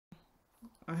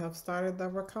I have started the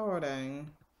recording.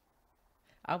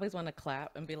 I always want to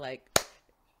clap and be like,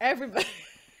 everybody.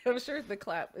 I'm sure the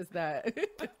clap is not, is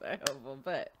not helpful,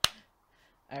 but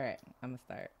all right, I'm going to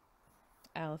start.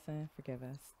 Allison, forgive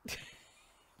us.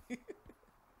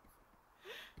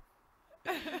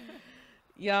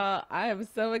 Y'all, I am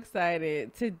so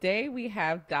excited. Today we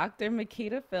have Dr.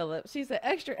 Makita Phillips. She's an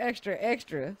extra, extra,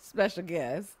 extra special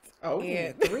guest. Oh,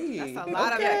 And That's three. a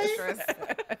lot of Okay. extras.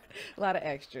 a lot of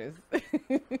extras.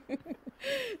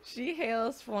 She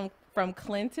hails from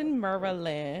Clinton,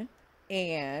 Maryland,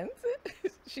 and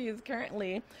she is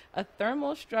currently a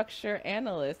thermal structure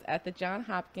analyst at the Johns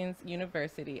Hopkins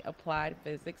University Applied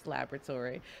Physics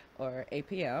Laboratory, or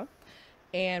APL.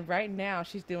 And right now,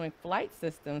 she's doing flight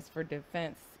systems for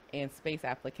defense and space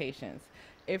applications.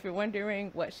 If you're wondering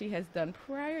what she has done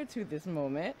prior to this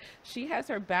moment, she has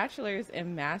her bachelor's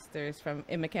and master's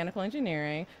in mechanical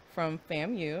engineering from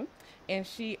FAMU, and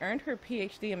she earned her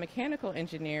Ph.D. in mechanical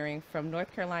engineering from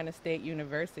North Carolina State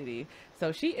University.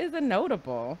 So she is a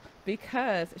notable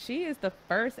because she is the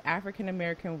first African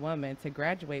American woman to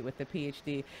graduate with a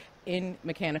Ph.D. in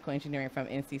mechanical engineering from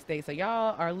NC State. So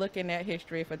y'all are looking at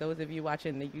history. For those of you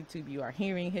watching the YouTube, you are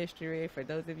hearing history. For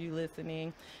those of you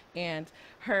listening, and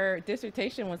her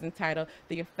dissertation was entitled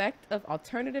 "The Effect of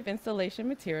Alternative Insulation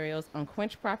Materials on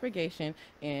Quench Propagation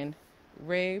in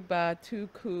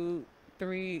Rebatuku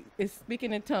 3 is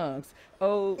speaking in tongues.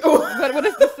 Oh, what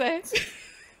does this say?"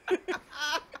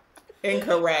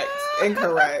 Incorrect.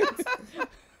 Incorrect.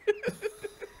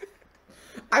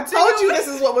 I told you this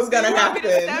is what was going to happen.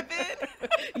 Step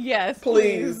in? Yes,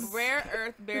 Please. Rare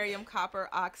earth barium copper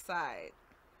oxide.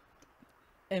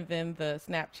 And then the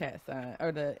Snapchat sign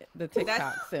or the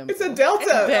TikTok symbol. It's a delta.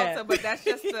 It's a delta, but that's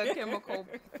just the chemical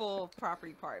full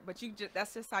property part. But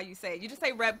that's just how you say it. You just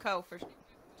say Rebco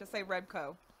just say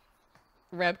Rebco.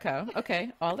 Rebco.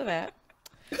 Okay, all of that.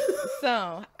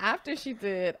 So after she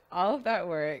did all of that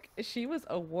work, she was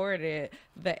awarded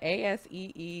the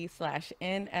ASEE/NSF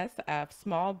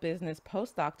Small Business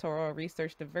Postdoctoral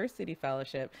Research Diversity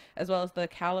Fellowship, as well as the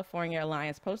California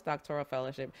Alliance Postdoctoral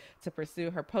Fellowship to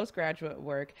pursue her postgraduate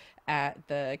work at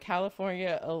the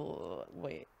California. Oh,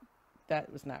 wait, that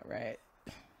was not right.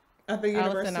 At the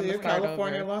Allison, I'm University gonna of start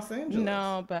California, over. Los Angeles.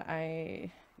 No, but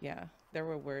yeah, there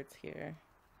were words here.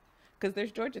 Because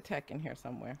there's Georgia Tech in here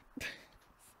somewhere.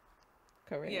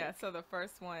 Correct. Yeah, so the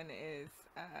first one is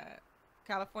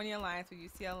California Alliance with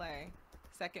UCLA.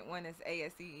 Second one is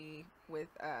ASEE with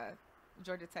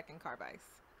Georgia Tech and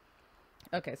Carbice.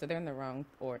 Okay, so they're in the wrong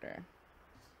order.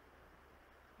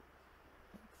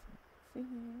 Let's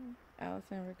see.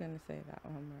 Allison, we're going to say that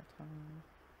one more time.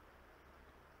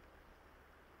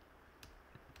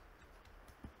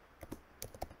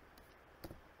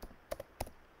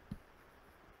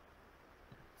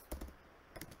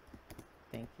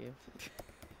 Thank you.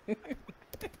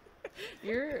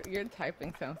 Your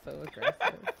typing sounds so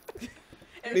aggressive.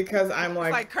 Because I'm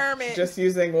like Kermit. just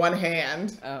using one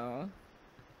hand. Oh.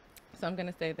 So I'm going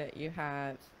to say that you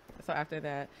had, so after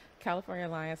that, California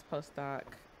Alliance postdoc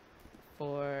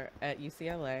at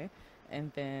UCLA,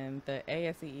 and then the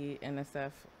ASEE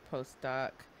NSF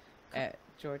postdoc at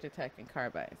Georgia Tech and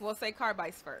Carbice. We'll say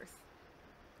Carbice first.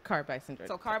 Carbice and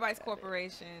Georgia So Tech. Carbice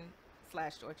Corporation /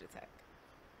 Georgia Tech.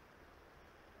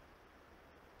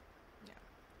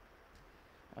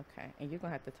 Okay, and you're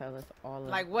gonna have to tell us all of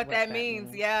like what that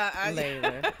means. Yeah,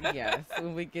 later. Yes,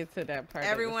 when we get to that part.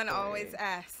 Everyone always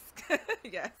asks.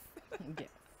 Yes. Yes.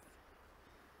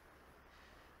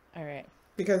 All right.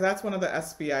 Because that's one of the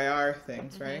SBIR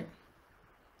things, Mm-hmm. right?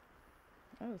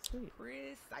 Oh, sweet.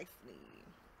 Precisely.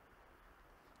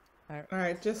 All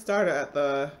right, just start at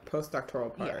the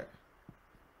postdoctoral part. Yeah.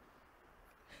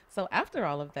 So after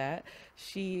all of that,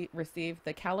 she received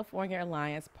the California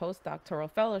Alliance Postdoctoral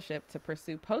Fellowship to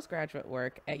pursue postgraduate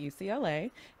work at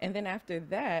UCLA. And then after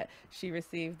that, she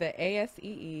received the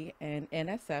ASEE and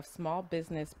NSF Small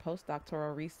Business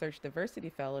Postdoctoral Research Diversity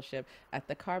Fellowship at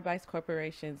the Carbice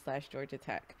Corporation / Georgia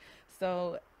Tech.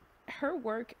 So her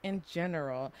work in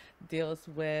general deals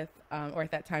with, or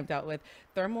at that time dealt with,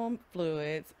 thermal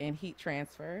fluids and heat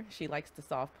transfer. She likes to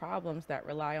solve problems that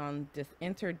rely on this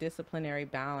interdisciplinary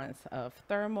balance of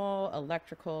thermal,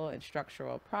 electrical, and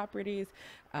structural properties.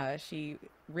 She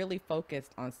really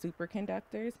focused on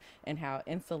superconductors and how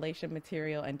insulation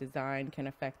material and design can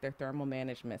affect their thermal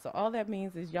management. So all that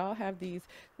means is y'all have these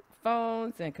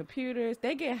phones and computers,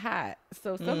 they get hot.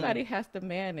 So somebody has to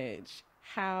manage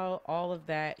how all of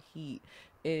that heat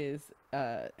is,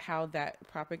 how that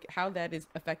is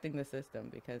affecting the system,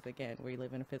 because again, we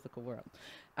live in a physical world.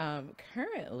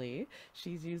 Currently,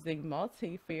 she's using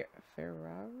multi-ferraric.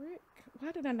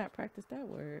 Why did I not practice that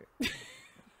word?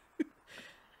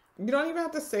 You don't even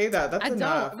have to say that. That's I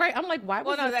enough. don't. Right. I'm like, why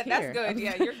was Well, no, this that's here? good.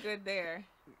 Yeah, you're good there.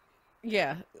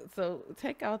 Yeah. So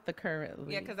take out the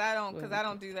currently. Yeah, because I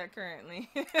don't do that currently.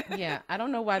 Yeah, I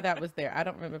don't know why that was there. I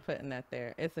don't remember putting that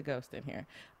there. It's a ghost in here.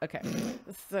 Okay.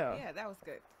 So Yeah, that was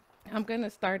good. I'm gonna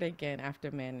start again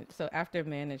after So after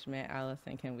management,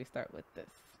 Allison, can we start with this?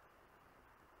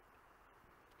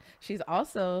 She's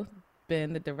also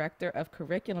been the director of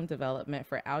curriculum development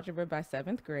for algebra by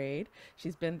 7th grade.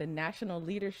 She's been the National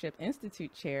Leadership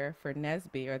Institute chair for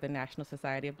NSBE, or the National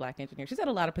Society of Black Engineers. She's had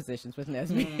a lot of positions with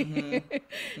NSBE.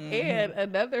 And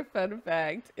another fun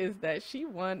fact is that she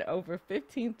won over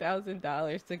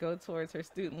 $15,000 to go towards her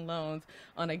student loans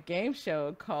on a game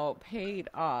show called Paid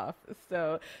Off.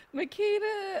 So,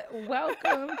 Makita,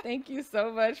 welcome. Thank you so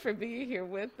much for being here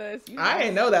with us. I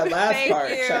didn't know that last Thank part,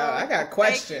 you. child. I got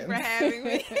questions. Thank you for having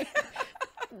me.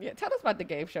 Yeah, tell us about the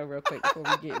game show real quick before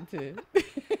we get into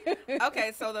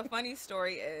Okay, so the funny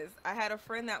story is I had a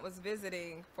friend that was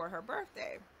visiting for her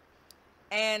birthday.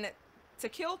 And to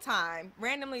kill time,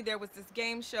 randomly there was this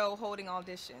game show holding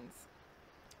auditions.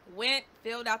 Went,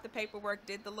 filled out the paperwork,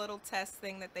 did the little test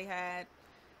thing that they had.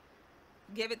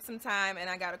 Give it some time, and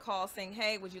I got a call saying,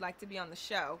 hey, would you like to be on the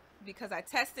show? Because I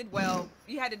tested well.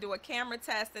 You had to do a camera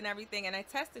test and everything, and I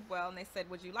tested well, and they said,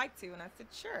 would you like to? And I said,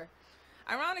 sure.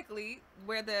 Ironically,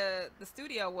 where the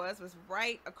studio was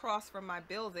right across from my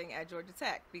building at Georgia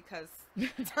Tech, because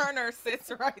Turner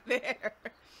sits right there.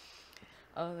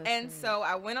 Oh, that's And great. so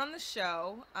I went on the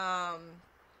show.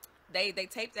 They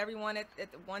taped everyone at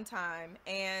one time,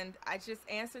 and I just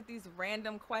answered these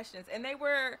random questions, and they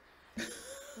were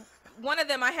one of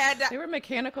them I had to, They were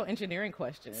mechanical engineering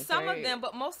questions. some right? of them,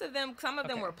 but most of them, some of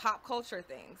them Okay. were pop culture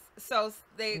things. So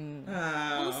they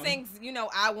who sings,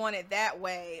 I Want It That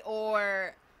Way,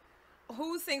 or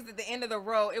who sings at the end of the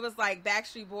road. It was like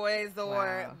Backstreet Boys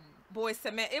or Wow. Boys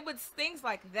to Men. It was things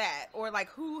like that, or like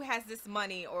who has this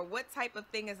money, or what type of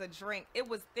thing is a drink. It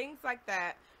was things like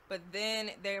that, but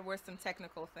then there were some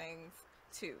technical things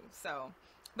too. So,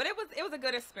 but it was a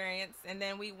good experience. And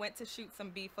then we went to shoot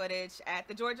some bee footage at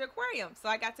the Georgia Aquarium, so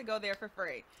I got to go there for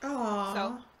free. Aww.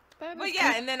 So, That but is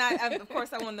yeah, and then I of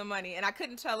course I won the money, and I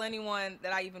couldn't tell anyone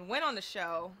that I even went on the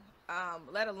show,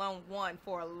 let alone won,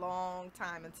 for a long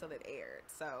time until it aired.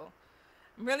 So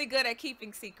I'm really good at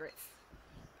keeping secrets.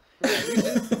 You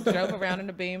just drove around in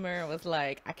the Beamer and was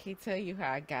like, I can't tell you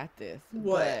how I got this.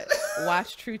 What? But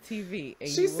watch True TV. And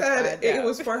She you will said find it out.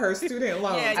 was for her student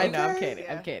loans. Yeah, I know, I'm okay? kidding.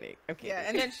 Yeah. I'm kidding. I'm kidding. Yeah,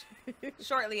 and then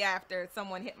shortly after,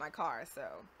 someone hit my car, so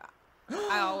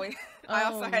I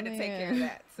also had to take care of man.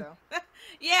 that. So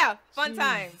yeah, fun Jeez.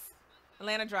 times.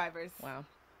 Atlanta drivers. Wow.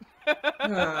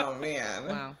 Oh man.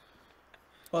 Wow.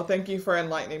 Well, thank you for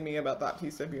enlightening me about that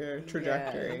piece of your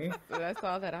trajectory. Yes. So I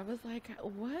saw that. I was like,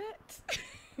 what?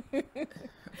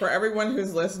 For everyone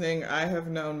who's listening, I have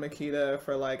known Makita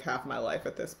for like half my life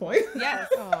at this point. Yes.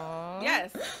 Aw.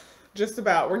 Yes. Just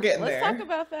about. We're getting Let's there. talk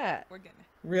about that. We're getting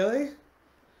Really?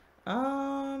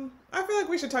 I feel like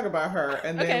we should talk about her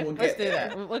and then Okay, we'll let's get do there.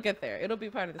 that. We'll get there. It'll be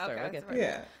part of the story. Okay, We'll get that's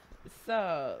there. Yeah.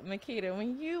 So, Makita,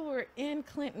 when you were in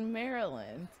Clinton,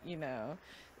 Maryland,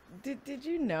 did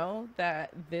you know that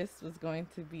this was going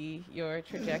to be your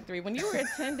trajectory when you were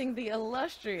attending the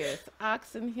illustrious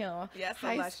Oxon Hill Yes,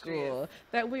 High illustrious. School,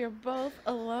 that we are both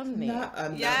alumni? Not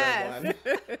another Yes.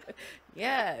 one.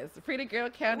 Yes, Pretty Girl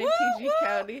County, Woo, PG woo.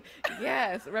 County,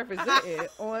 yes, represented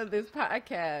on this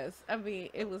podcast. I mean,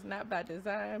 it was not by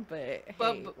design, but hey,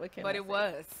 what can I but it say?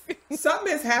 was.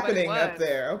 Something is happening up was.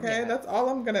 there, okay? Yeah. That's all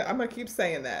I'm gonna keep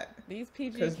saying that. These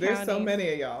PG Because counties, there's so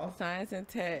many of y'all. science and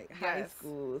tech high Yes.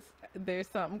 schools, there's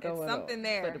something It's going something on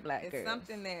there. for the black It's girls.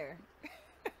 something there.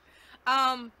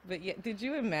 But yeah, did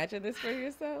you imagine this for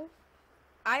yourself?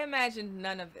 I imagined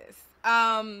none of this.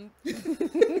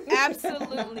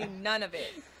 Absolutely none of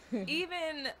it.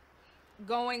 Even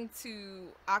going to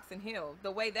Oxon Hill, the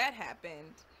way that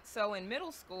happened. So in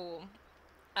middle school,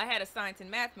 I had a science and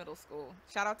math middle school.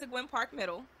 Shout out to Gwen Park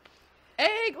Middle.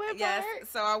 Hey, Gwen Yes. Park.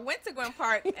 So I went to Gwen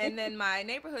Park, and then my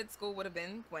neighborhood school would have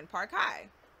been Gwen Park High.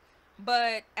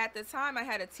 But at the time, I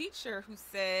had a teacher who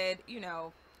said,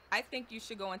 I think you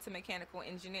should go into mechanical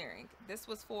engineering. This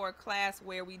was for a class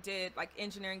where we did like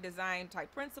engineering design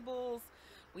type principles.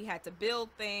 We had to build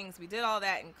things. We did all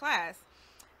that in class.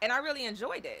 And I really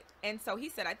enjoyed it. And so he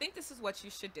said, I think this is what you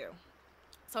should do.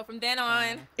 So from then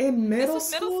on, In middle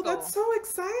was middle school? school. That's so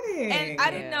exciting. and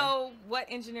I didn't Yeah. know what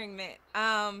engineering meant.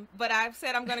 But I've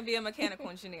said I'm going to be a mechanical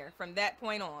engineer from that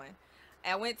point on.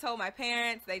 I told my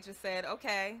parents. They just said,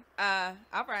 okay,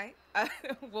 all right,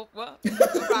 we'll rock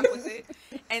with it.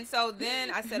 And so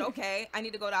then I said, okay, I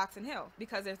need to go to Oxon Hill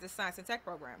because there's this science and tech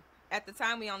program. At the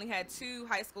time, we only had 2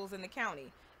 high schools in the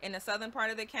county. In the southern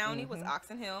part of the county was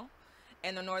Oxon Hill,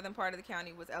 and the northern part of the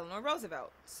county was Eleanor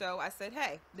Roosevelt. So I said,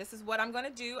 hey, this is what I'm going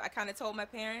to do. I kind of told my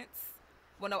parents,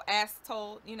 well, no, asked,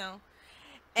 told, you know.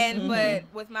 And but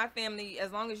with my family,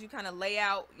 as long as you kind of lay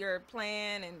out your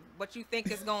plan and what you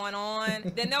think is going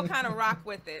on, then they'll kind of rock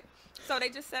with it. So they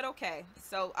just said, okay.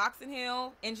 So Oxon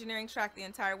Hill, engineering track the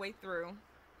entire way through.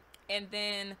 And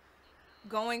then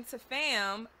going to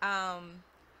FAM,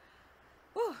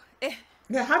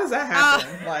 yeah, how does that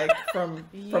happen? Like from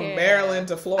Maryland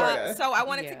to Florida. So I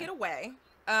wanted to get away.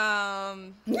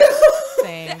 Same.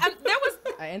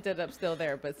 I ended up still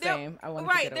there, but same. I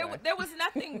wanted to get away. There was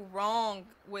nothing wrong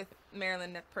with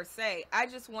Maryland per se. I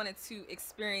just wanted to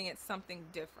experience something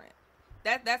different.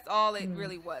 That's all it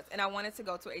really was. And I wanted to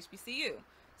go to HBCU.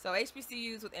 So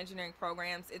HBCUs with engineering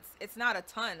programs, it's not a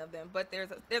ton of them, but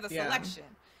there's a selection.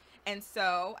 And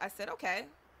so I said, okay,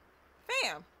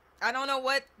 FAM. I don't know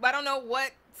what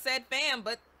said FAM,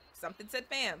 but something said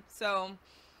FAM. So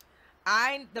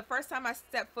the first time I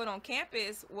stepped foot on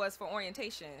campus was for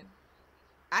orientation.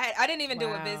 I didn't even do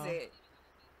a visit.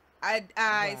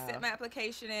 I sent my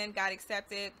application in, got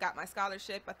accepted, got my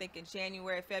scholarship, I think in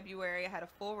January, February. I had a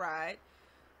full ride.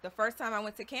 The first time I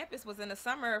went to campus was in the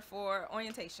summer for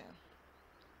orientation.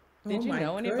 Did you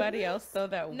know anybody else though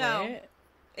that went? No.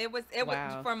 It was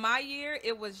for my year,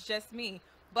 it was just me.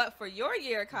 But for your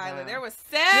year, Kyla, there were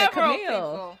several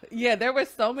people. Yeah, there were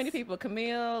so many people.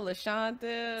 Camille,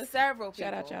 LaShonda. Several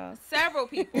people. Shout out, y'all. Several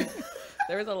people.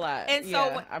 There was a lot. And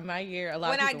so my year, a lot.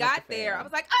 When of I got there, I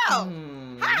was like, oh,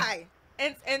 hi.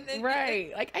 And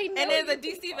right, like I know. And there's a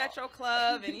DC Metro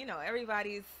Club, and you know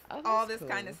everybody's all this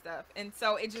kind of stuff. And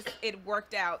so it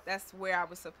worked out. That's where I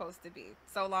was supposed to be.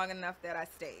 So long enough that I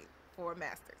stayed for a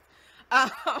master's.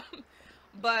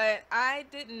 But I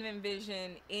didn't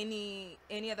envision any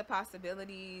of the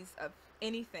possibilities of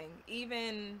anything,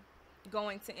 even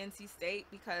going to NC State,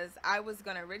 because I was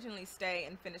going to originally stay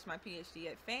and finish my Ph.D.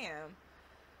 at FAM,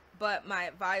 but my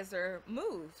advisor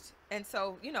moved. And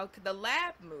so, you know, the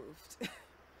lab moved.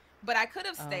 But I could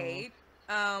have stayed,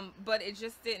 but it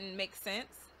just didn't make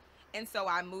sense. And so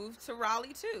I moved to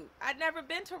Raleigh, too. I'd never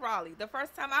been to Raleigh. The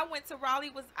first time I went to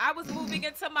Raleigh I was moving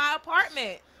into my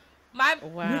apartment. My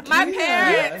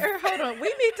parents. Hold on,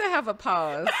 we need to have a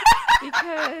pause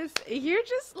because you're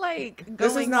just like going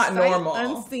this is not normal.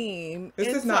 Unseen.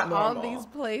 This is not normal. All these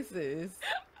places.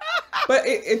 But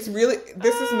it's really,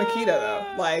 this is Makita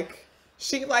though. Like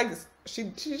she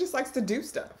just likes to do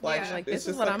stuff. Like, this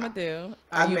is what I'm gonna do.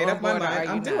 I made up my mind.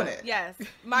 I'm doing it. Yes,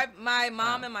 my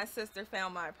mom and my sister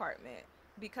found my apartment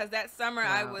because that summer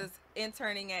I was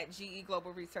interning at GE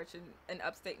Global Research in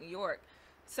upstate New York.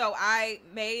 So I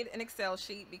made an Excel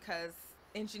sheet because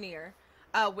engineer,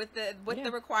 with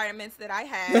the requirements that I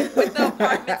had, with the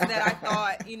apartments that I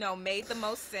thought, you know, made the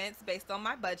most sense based on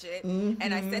my budget.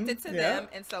 And I sent it to them.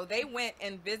 And so they went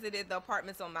and visited the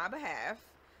apartments on my behalf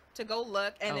to go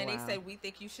look. And then they said, we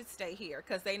think you should stay here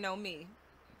because they know me.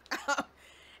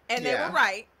 And they were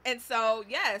right. And so,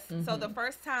 yes. So the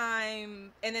first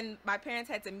time, and then my parents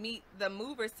had to meet the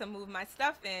movers to move my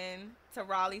stuff in to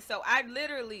Raleigh. So I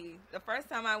literally, the first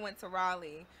time I went to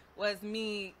Raleigh was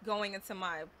me going into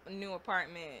my new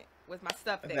apartment with my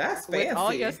stuff there. That's fancy. With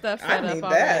all your stuff set up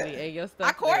already. And your stuff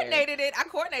I coordinated it. I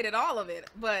coordinated all of it,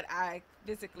 but I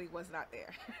physically was not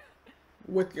there.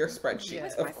 With your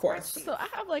spreadsheets, of course. So I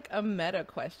have like a meta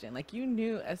question. Like, you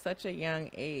knew at such a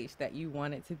young age that you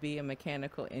wanted to be a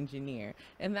mechanical engineer,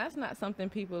 and that's not something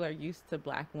people are used to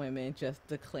Black women just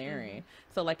declaring.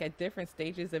 So like at different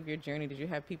stages of your journey, did you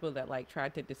have people that like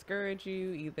tried to discourage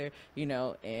you, either, you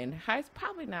know, in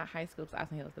probably not high school, because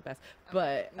Oxon Hill is the best,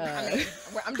 but I mean,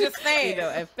 I'm just saying, you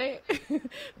know,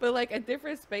 but like at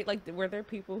different space, like were there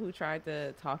people who tried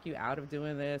to talk you out of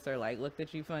doing this or like looked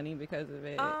at you funny because of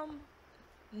it?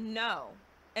 No.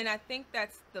 And I think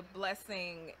that's the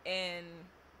blessing, and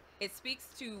it speaks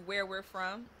to where we're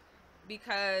from,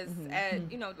 because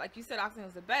you know, like you said, Oxon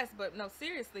was the best, but no,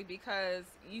 seriously, because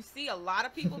you see a lot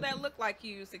of people that look like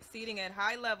you succeeding at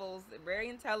high levels, very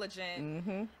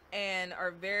intelligent, and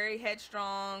are very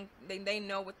headstrong. They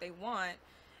know what they want,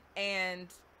 and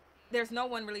there's no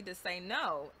one really to say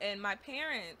no. And my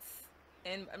parents,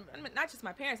 and not just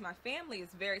my parents, my family is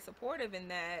very supportive in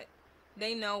that.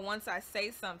 They know once I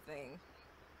say something,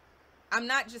 I'm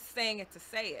not just saying it to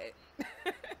say it.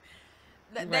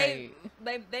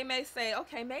 They may say,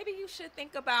 okay, maybe you should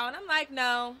think about it. I'm like,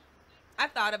 no, I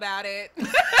thought about it.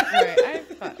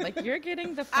 Like you're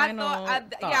getting the final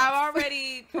thoughts. I've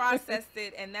already processed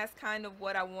it, and that's kind of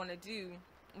what I want to do.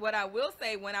 What I will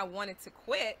say, when I wanted to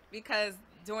quit, because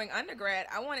during undergrad,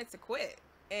 I wanted to quit.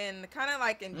 in kind of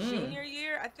like in junior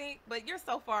year, I think. But you're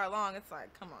so far along, it's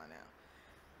like, come on now.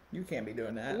 You can't be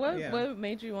doing that. What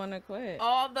made you want to quit?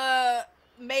 All the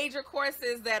major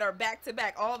courses that are back to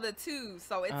back, all the twos.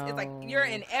 So it's like you're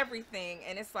in everything,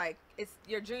 and it's like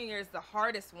your junior year is the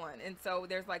hardest one, and so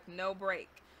there's like no break.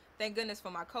 Thank goodness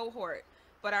for my cohort.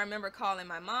 But I remember calling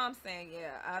my mom saying,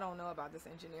 "Yeah, I don't know about this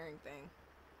engineering thing."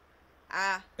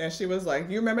 And she was like,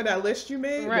 "You remember that list you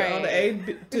made? Right. On the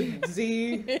A to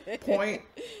Z point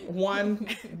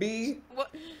 1B?" Well,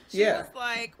 she was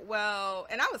like, "Well,"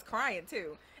 and I was crying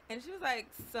too. And she was like,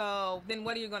 "So then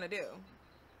what are you going to do?"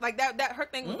 Like that her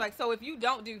thing was like, "So if you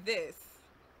don't do this,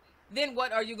 then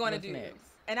what are you going to do?" Next?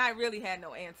 And I really had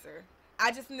no answer.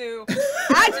 I just knew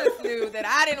that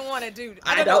I didn't want to do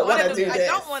I don't want to do this. I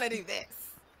don't want to do this.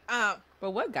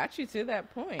 But what got you to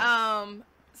that point?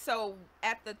 So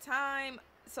at the time,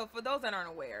 so for those that aren't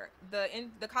aware,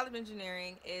 the College of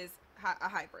Engineering is a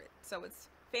hybrid. So it's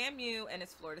FAMU and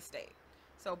it's Florida State.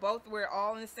 So we're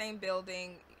all in the same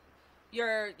building.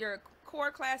 Your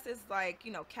core classes like,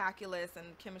 you know, calculus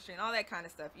and chemistry and all that kind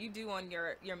of stuff you do on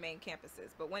your main campuses.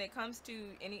 But when it comes to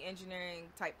any engineering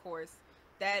type course,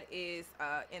 that is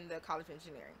in the College of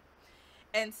Engineering.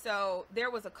 And so there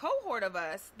was a cohort of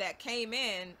us that came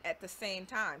in at the same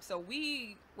time. So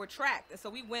we were tracked. And so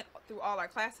we went through all our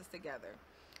classes together.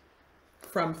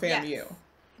 From FAMU. Yes.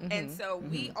 And so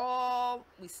we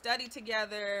studied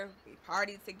together, we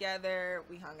partied together,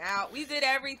 we hung out, we did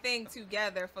everything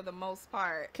together for the most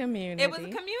part. Community. It was a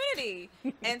community.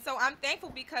 And so I'm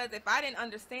thankful because if I didn't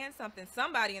understand something,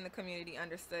 somebody in the community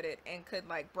understood it and could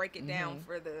like break it down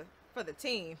for the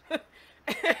team.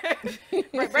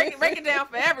 break it down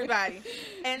for everybody.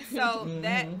 And so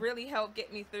that really helped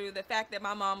get me through the fact that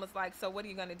my mom was like, "So what are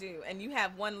you going to do? And you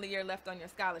have 1 year left on your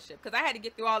scholarship." Because I had to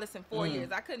get through all this in 4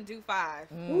 years. I couldn't do 5.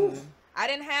 I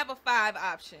didn't have a 5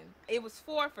 option. It was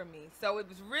 4 for me. So it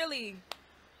was really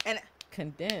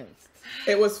condensed.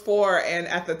 It was 4, and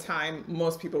at the time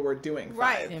most people were doing 5.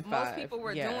 Right. Most people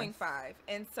were doing 5.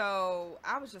 And so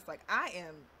I was just like, I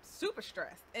am super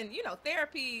stressed. And you know,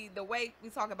 therapy, the way we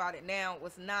talk about it now,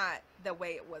 was not the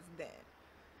way it was then.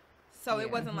 So it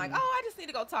wasn't like, oh, I just need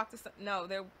to go talk to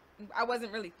I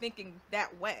wasn't really thinking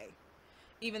that way,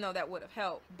 even though that would have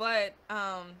helped. But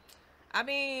I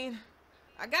mean,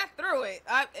 I got through it,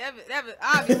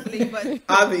 obviously, but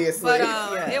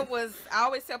it was, I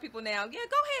always tell people now, yeah,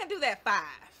 go ahead and do that 5.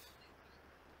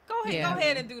 Go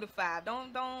ahead and do the 5.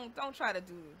 Don't try to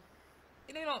do.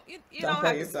 You don't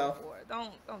have to yourself. Do it.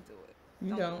 Don't do it.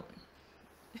 You don't.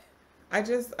 I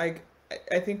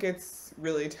think it's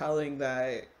really telling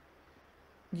that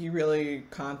you really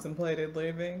contemplated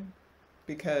leaving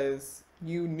because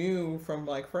you knew from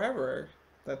like forever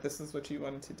that this is what you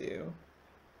wanted to do.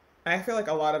 I feel like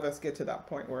a lot of us get to that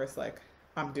point where it's like,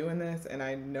 I'm doing this and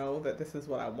I know that this is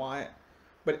what I want,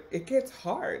 but it gets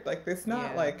hard. Like, it's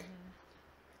not like,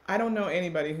 I don't know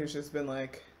anybody who's just been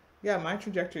like, yeah, my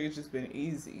trajectory has just been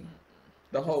easy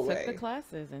the whole way. Took the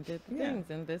classes and did the things,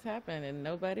 and this happened, and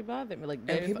nobody bothered me. Like,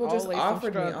 and people just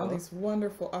offered me all these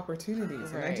wonderful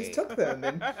opportunities, and I just took them.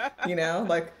 And you know,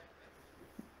 like,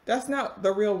 that's not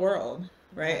the real world,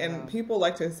 right? And people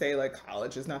like to say like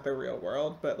college is not the real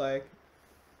world, but like,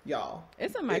 y'all,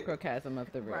 it's a microcosm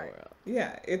of the real world.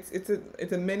 Yeah, it's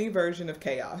a mini version of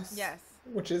chaos. Yes.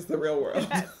 Which is the real world.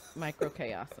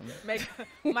 Microchaosm.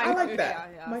 I like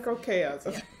that.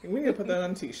 Microchaosm. Yeah. We need to put that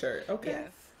on a t-shirt. Okay.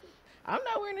 Yes. I'm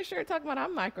not wearing a shirt talking about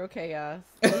I'm micro chaos.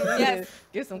 Yes.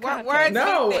 Get some context. Words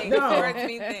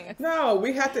mean things. No,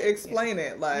 we have to explain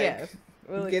it. Like,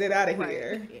 get it out of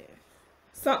here. Yeah.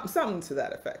 Something to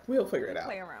that effect. We'll figure it out.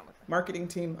 Play around with it. Marketing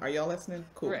team, are y'all listening?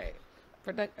 Cool. Right.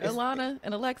 Ilana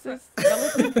and Alexis, y'all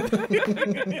listening?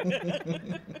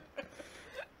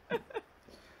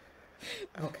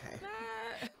 Okay.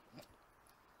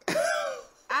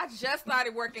 I just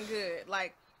started working good,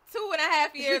 like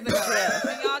 2.5 years ago.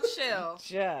 So y'all chill.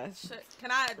 Can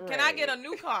I get a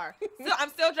new car? I'm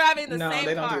still driving the same car. No,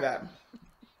 they don't do that.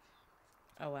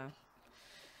 Oh wow.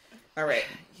 All right.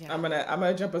 Yeah. I'm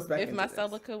gonna jump us back. If my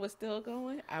Celica was still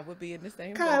going, I would be in the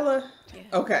same Kyla. Yeah.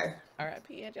 Okay.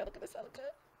 R.I.P. Angelica the Celica.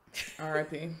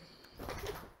 R.I.P.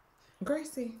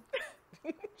 Gracie.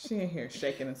 She ain't here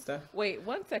shaking and stuff. Wait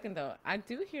 1 second though. I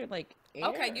do hear like air.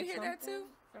 Okay, you hear that too?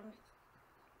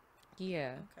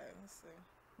 Yeah. Okay, let's see.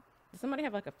 Does somebody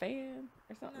have like a fan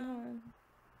or something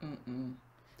on?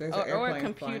 There's or a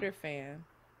computer fan.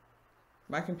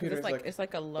 My computer's it's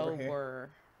like a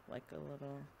lower, like a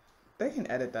little. They can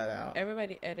edit that out.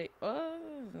 Everybody edit. Oh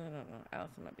no.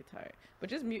 Allison might be tired,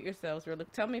 but just mute yourselves.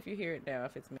 Tell me if you hear it now.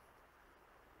 If it's me.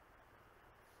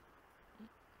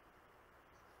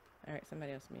 All right,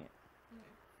 somebody else mute.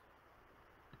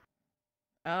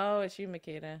 Oh, it's you,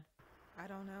 Makita. I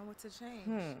don't know what to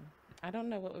change. I don't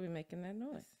know what would be making that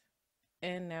noise.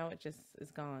 And now it just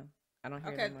is gone. I don't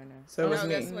hear it Okay. anymore now. So it was No,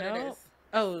 me. that's what it Nope. is.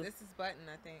 Oh, This is button,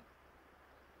 I think.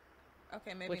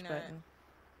 Okay, maybe which not. button?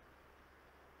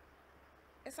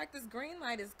 It's like this green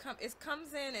light it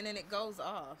comes in and then it goes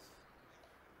off.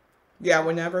 Yeah,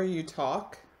 whenever you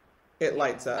talk, it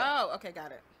lights up. Oh, okay,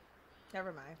 got it.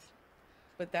 Never mind.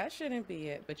 But that shouldn't be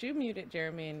it. But you muted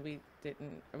Jeremy and we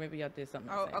didn't, or maybe y'all did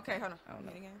something. Oh, at the same okay, time. hold on. I don't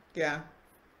know. Again. Yeah.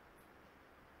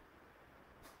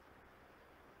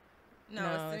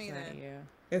 No, it's me not then. you.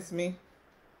 It's me.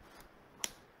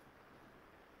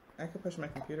 I could push my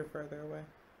computer further away.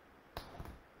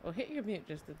 Well, hit your mute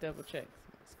just to double check.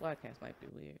 Squadcast might be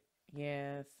weird.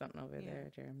 Yeah, something over there,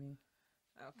 Jeremy.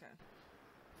 Okay.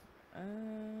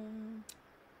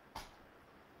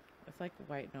 It's like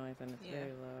white noise and it's Yeah.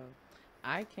 very low.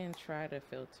 I can try to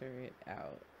filter it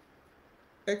out.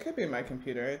 It could be my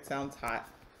computer. It sounds hot.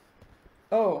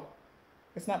 Oh,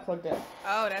 it's not plugged in.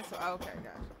 Oh, that's okay,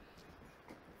 gotcha.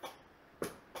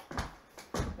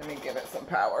 Let me give it some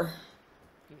power.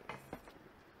 Yes.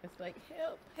 It's like,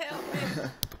 help. Help me.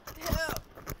 Help.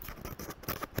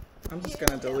 I'm just Yeah,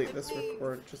 gonna delete yeah, this please.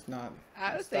 record. Just not.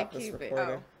 I would say stop this keep it.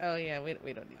 recording. Oh yeah, we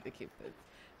don't need to keep this.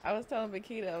 I was telling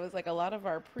Makita, I was like, a lot of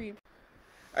our All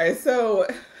right, so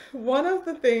one of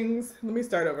the things, let me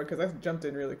start over because I jumped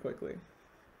in really quickly.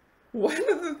 One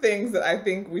of the things that I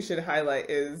think we should highlight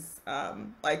is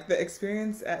like the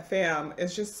experience at FAM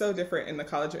is just so different in the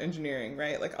College of Engineering,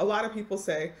 right? Like a lot of people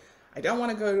say, I don't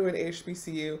want to go to an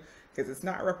HBCU because it's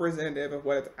not representative of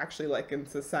what it's actually like in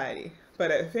society.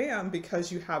 But at FAM,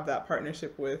 because you have that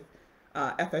partnership with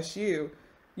FSU,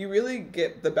 you really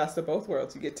get the best of both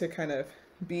worlds. You get to kind of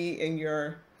be in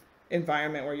your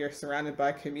environment where you're surrounded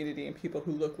by community and people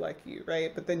who look like you,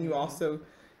 right? But then you also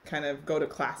kind of go to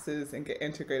classes and get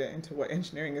integrated into what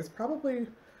engineering is probably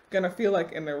going to feel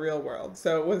like in the real world.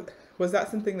 So was that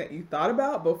something that you thought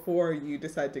about before you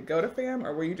decided to go to FAM,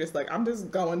 or were you just like, I'm just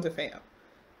going to FAM?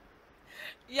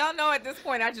 Y'all know at this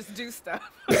point I just do stuff.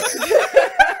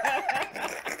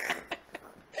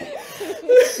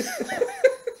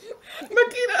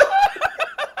 Makita!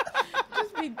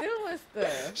 just be doing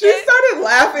stuff. She started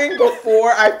laughing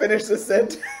before I finished the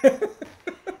sentence.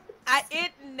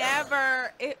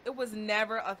 It was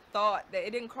never a thought that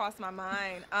it didn't cross my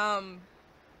mind.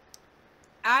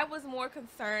 I was more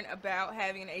concerned about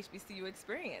having an HBCU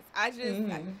experience.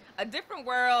 A different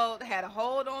world had a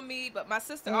hold on me, but my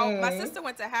sister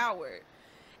went to Howard.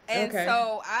 And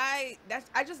so I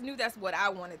just knew that's what I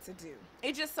wanted to do.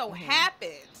 It just so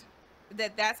happened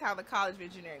that that's how the College of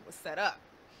Engineering was set up.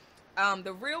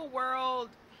 The real world,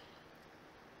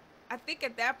 I think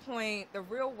at that point, the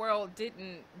real world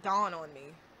didn't dawn on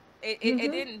me. It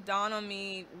didn't dawn on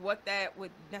me what that would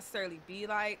necessarily be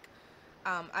like.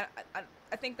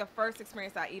 I think the first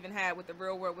experience I even had with the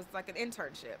real world was like an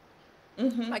internship.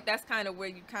 Like that's kind of where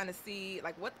you kind of see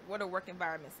like what a work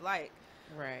environment's like.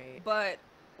 Right. But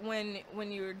when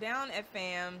you're down at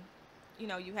FAM, you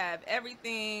know, you have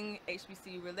everything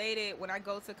HBCU related. When I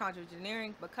go to College of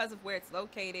Engineering, because of where it's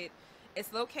located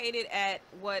at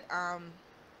what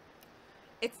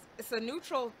it's a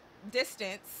neutral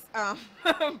distance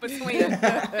between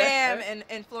FAM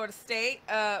and Florida State,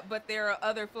 but there are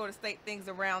other Florida State things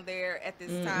around there at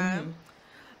this time.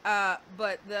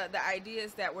 But the idea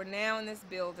is that we're now in this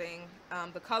building.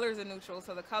 The colors are neutral,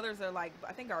 so the colors are like,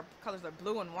 I think our colors are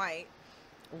blue and white.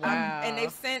 Wow. And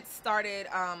they've since started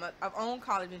our own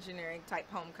College of Engineering type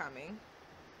homecoming.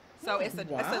 So it's like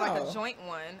a joint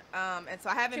one. And so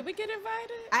I haven't. Can we get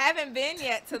invited? I haven't been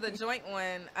yet to the joint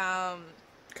one.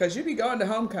 Because you be going to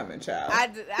homecoming, child. I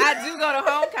do go to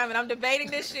homecoming. I'm debating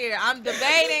this year. I'm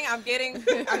getting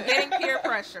peer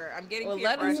pressure. Well,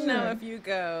 let us know if you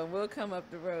go. We'll come up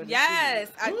the road. Yes.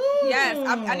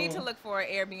 I need to look for an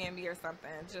Airbnb or something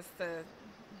just to.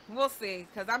 We'll see.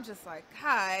 Because I'm just like,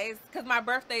 guys. Because my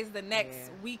birthday's the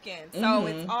next weekend. So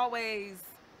it's always.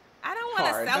 I don't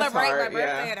want to celebrate my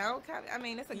birthday at homecoming. I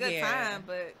mean, it's a good time,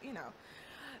 but you know.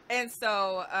 And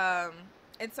so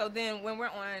then when we were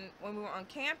on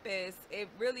campus, it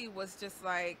really was just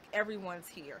like everyone's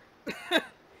here.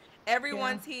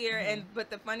 Everyone's here, but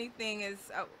the funny thing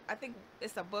is, I think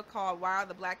it's a book called "Why Are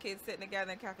the Black Kids Sitting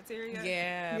Together in Cafeteria?"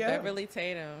 Yeah, Beverly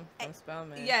Tatum from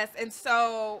Spelman. Yes, and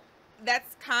so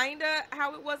that's kind of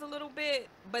how it was a little bit,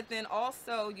 but then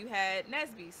also you had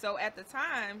NSBE. So at the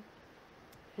time,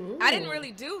 I didn't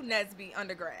really do NSBE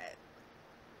undergrad.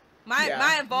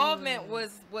 My involvement was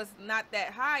not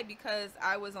that high because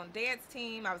I was on dance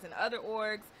team, I was in other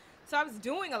orgs, So I was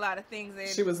doing a lot of things, and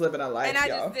She was living a life, and I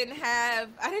y'all. just didn't have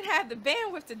the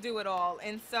bandwidth to do it all.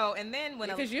 And so, and then when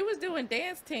Because you was doing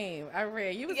dance team, I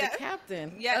read you was Yeah. the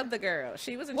captain Yeah. of the girls.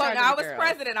 She was in well, charge no, of I the was girls.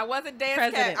 president. I wasn't dance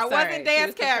President, captain. I sorry. wasn't She dance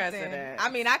was the captain. president. I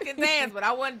mean, I could dance, but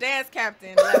I wasn't dance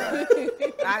captain.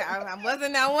 I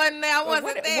wasn't. I wasn't. I But wasn't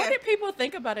what there. did people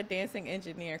think about a dancing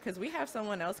engineer? Because we have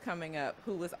someone else coming up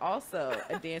who was also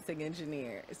a dancing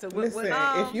engineer. So what? Listen,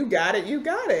 what if you got it, you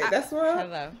got it. That's what.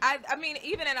 hello. I mean,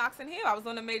 even at Oxon Hill, I was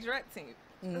on the majorette team.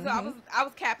 So Mm-hmm. I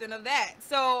was captain of that.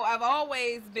 So I've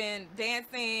always been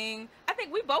dancing. I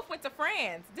think we both went to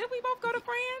France. Did we both go to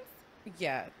France?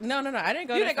 Yeah. No. I didn't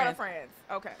go You to didn't go to France.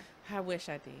 France. Okay. I wish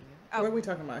I did. What are we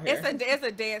talking about here? It's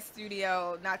a dance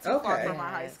studio not too far Okay. from our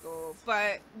high Yes. school.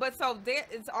 But so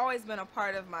it's always been a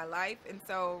part of my life, and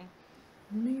so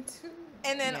Me too.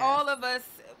 and then Yes. all of us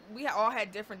we all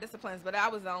had different disciplines, but I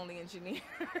was the only engineer.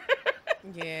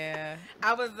 Yeah.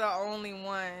 I was the only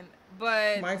one.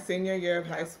 But My senior year of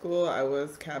high school, I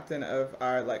was captain of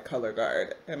our color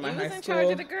guard in my You high was in school.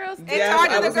 charge of the girls? In Yes, charge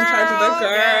of I the was in charge of the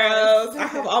girls. girls. I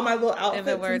have all my little outfits. In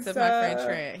the words and of my friend stuff.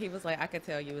 Trent, he was like, I could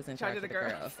tell you was in charge of the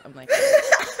girls. I'm like,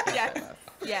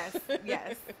 yes,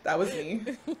 yes. That was me.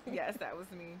 Yes, that was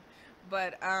me.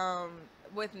 But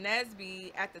with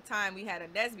Nesby, at the time, we had a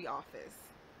Nesby office.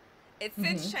 It's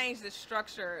since changed the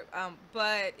structure,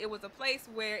 but it was a place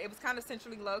where it was kind of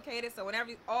centrally located. So whenever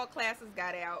all classes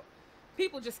got out,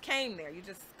 people just came there. You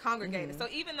just congregated. So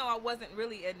even though I wasn't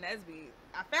really at Nesby,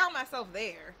 I found myself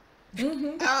there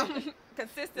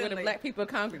consistently. where the black people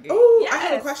congregate. Oh, Yes, I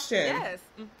have a question. Yes.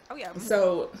 Oh, yeah.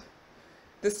 So,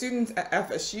 the students at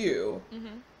FSU,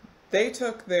 they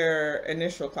took their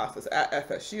initial classes at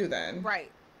FSU then.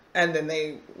 Right. And then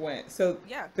they went. So,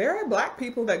 Yeah. there are black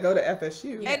people that go to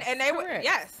FSU And they were, correct.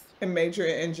 yes. and major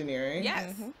in engineering.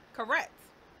 Yes. Correct.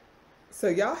 So,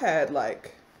 y'all had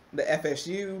the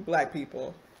FSU black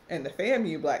people and the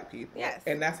FAMU black people. Yes.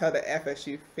 And that's how the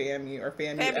FSU FAMU or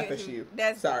FAMU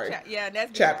FSU. Sorry. Nesby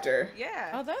Chapter.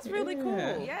 Yeah. Oh, that's really cool.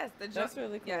 Yeah. Yes, That's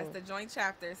really cool. Yes, the joint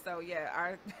chapter. So yeah,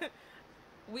 our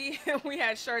we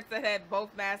had shirts that had both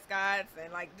mascots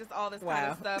and just all this kind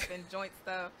Wow. of stuff and joint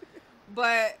stuff.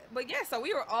 But yeah, so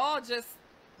we were all just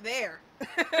there.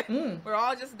 We're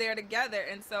all just there together,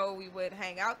 and so we would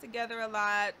hang out together a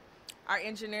lot. Our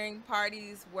engineering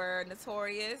parties were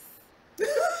notorious.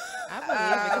 I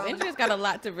believe it because engineers got a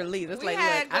lot to release. It's We like,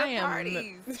 had look, good I am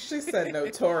parties. She said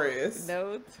notorious.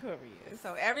 notorious.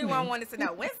 So everyone wanted to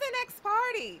know when's the next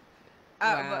party.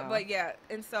 Wow. But yeah,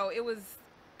 and so it was.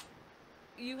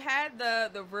 You had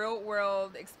the real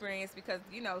world experience because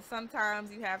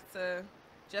sometimes you have to,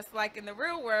 just like in the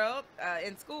real world,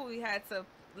 in school we had to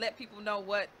let people know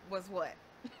what was what.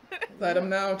 Let them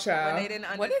know, When child. they didn't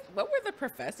understand. What were the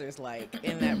professors like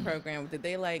in that program? Did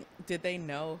they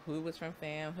know who was from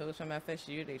FAM, who was from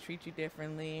FSU? Did they treat you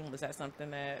differently? Was that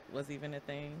something that was even a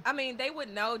thing? I mean, they would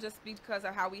know just because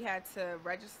of how we had to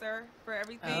register for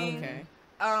everything. Okay.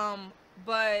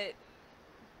 But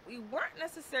we weren't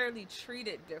necessarily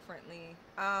treated differently.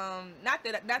 Not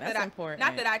that That's I, important.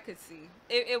 not that I could see.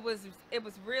 It was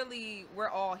really, we're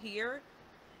all here,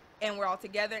 and we're all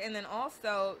together. And then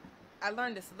also, I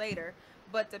learned this later,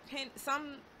 but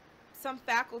some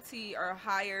faculty are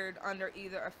hired under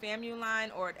either a FAMU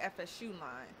line or an FSU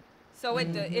line. So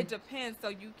it depends. So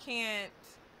you can't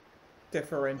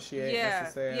Differentiate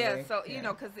necessarily. Yeah, so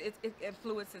because it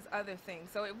influences other things.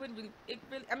 So it wouldn't really.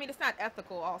 I mean, it's not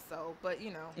ethical, also, but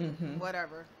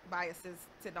whatever biases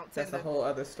don't tend That's a to. whole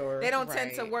other story. They don't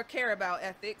tend to Right. care about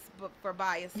ethics, but for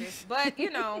biases. But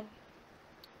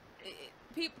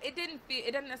it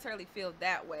didn't necessarily feel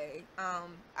that way.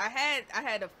 I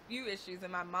had a few issues,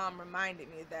 and my mom reminded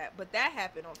me of that. But that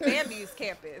happened on FAMU's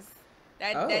campus.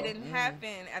 That didn't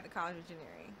happen at the College of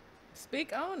Engineering.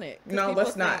 Speak on it. 'Cause No, people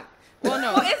let's not. Well,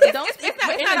 no, Well, it's don't not speak,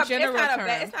 but in a general term.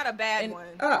 it's not a bad And-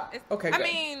 one. Okay, I good.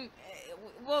 mean,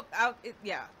 well,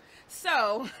 yeah.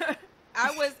 So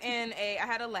I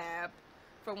had a lab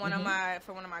for one of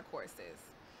my courses,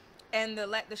 and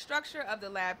the structure of the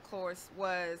lab course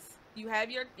was you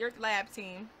have your lab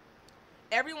team.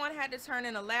 Everyone had to turn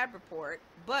in a lab report,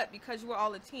 but because you were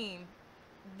all a team,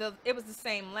 it was the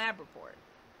same lab report.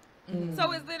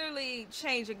 So it's literally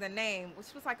changing the name,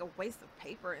 which was like a waste of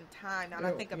paper and time. Now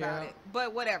that I think about it,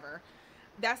 but whatever.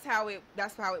 That's how it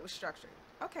was structured.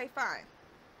 Okay, fine.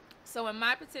 So in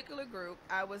my particular group,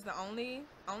 I was the only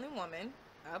woman,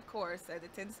 of course, as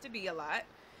it tends to be a lot.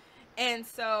 And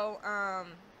so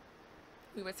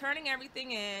we were turning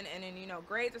everything in, and then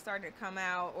grades are starting to come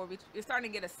out, or we're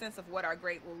starting to get a sense of what our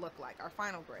grade will look like, our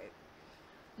final grade.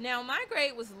 Now my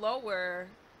grade was lower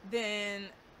than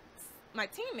my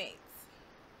teammates,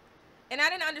 And I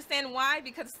didn't understand why,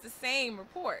 because it's the same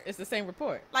report. It's the same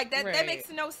report. Like that Right. makes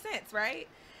no sense, right?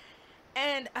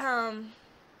 And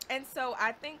so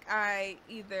I think I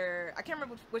can't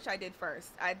remember which I did first.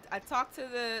 I talked to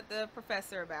the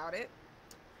professor about it,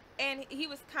 and he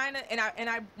was kind of, and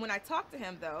I when I talked to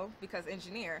him though, because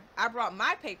engineer, I brought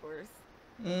my papers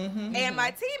and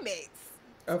my teammates,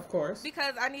 of course,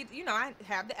 because I need, I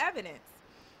have the evidence.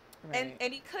 Right.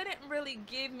 And he couldn't really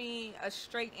give me a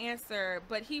straight answer,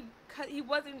 but he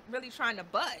wasn't really trying to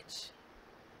budge.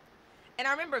 And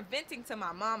I remember venting to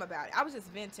my mom about it. I was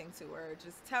just venting to her,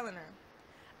 just telling her,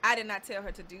 I did not tell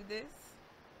her to do this.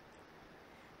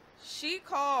 She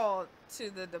called to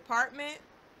the department,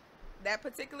 that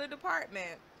particular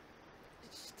department.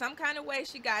 Some kind of way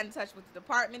she got in touch with the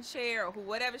department chair or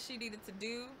whatever she needed to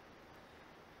do.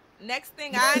 Next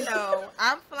thing I know,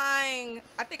 I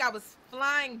think I was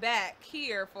flying back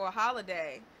here for a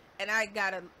holiday, and I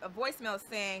got a voicemail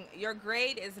saying, your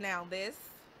grade is now this.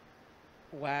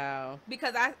 Wow.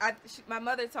 Because my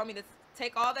mother told me to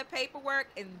take all the paperwork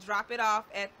and drop it off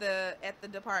at the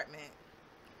department.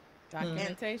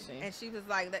 Documentation. And she was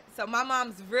like, so my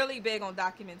mom's really big on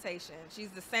documentation. She's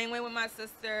the same way with my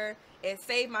sister. It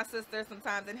saved my sister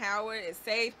sometimes in Howard. It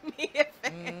saved me.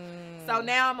 So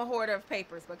now I'm a hoarder of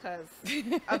papers because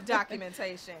of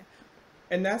documentation.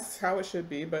 And that's how it should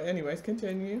be. But anyways,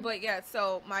 continue. But yeah,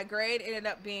 so my grade ended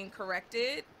up being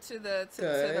corrected to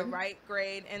the right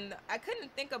grade. And I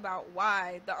couldn't think about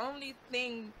why. The only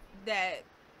thing that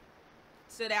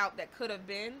stood out that could have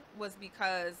been was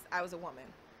because I was a woman.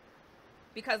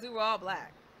 Because we were all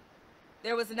black.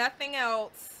 There was nothing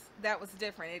else that was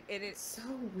different. It's so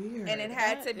weird. And it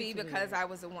had to be because I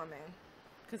was a woman.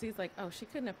 Because he's like, oh, she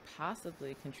couldn't have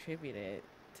possibly contributed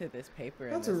to this paper.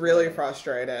 That's really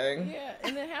frustrating. Yeah,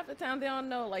 and then half the time they don't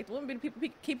know. Like, the women be people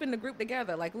keeping the group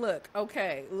together. Like, look,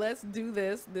 okay, let's do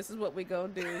this. This is what we gonna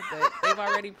do. But they've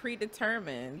already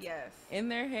predetermined in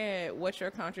their head what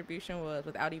your contribution was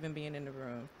without even being in the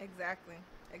room. Exactly.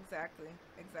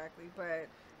 But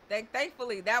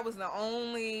thankfully, that was the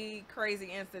only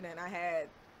crazy incident I had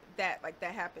that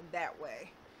happened that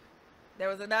way. There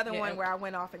was another one where I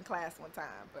went off in class one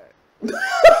time, but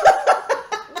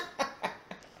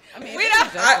I mean, we don't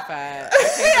have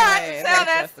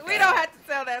to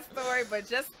tell that story, but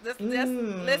just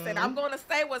listen. I'm going to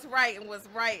say what's right, and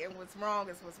what's wrong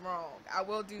is what's wrong. I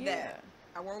will do that.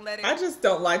 I won't let it. I just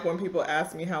don't like when people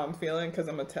ask me how I'm feeling, because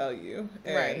I'm gonna tell you.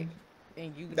 Right.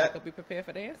 And you not gonna be prepared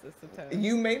for the answers sometimes.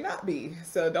 You may not be,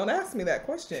 so don't ask me that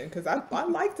question, because I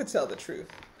like to tell the truth.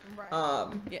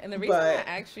 Right. And the reason I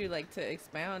ask you to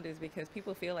expound is because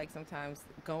people feel like sometimes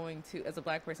as a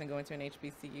black person going to an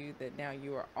HBCU, that now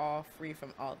you are all free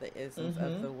from all the isms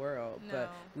of the world. No.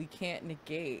 But we can't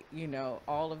negate,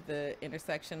 all of the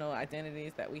intersectional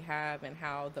identities that we have and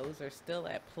how those are still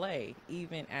at play,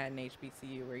 even at an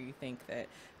HBCU, where you think that,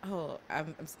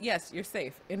 yes, you're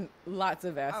safe in lots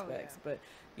of aspects, but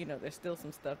there's still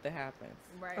some stuff that happens.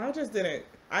 Right. I just didn't.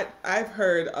 I've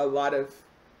heard a lot of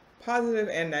positive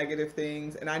and negative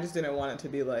things, and I just didn't want it to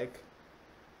be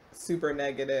super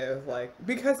negative,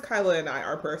 because Kyla and I,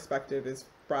 our perspective is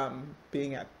from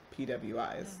being at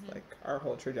PWIs, our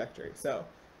whole trajectory. So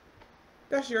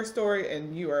that's your story,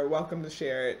 and you are welcome to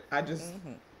share it. I just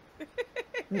I'm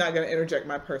not going to interject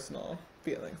my personal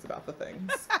feelings about the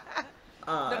things.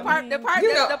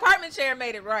 Department chair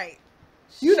made it right.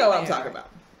 You know what I'm talking about.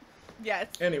 Yes.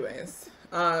 Anyways,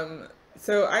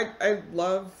 so I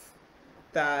love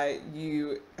that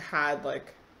you had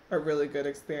a really good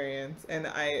experience, and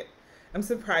I'm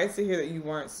surprised to hear that you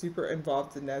weren't super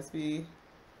involved in NSBE,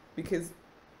 because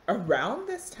around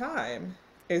this time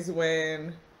is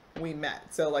when we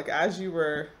met. So as you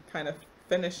were kind of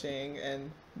finishing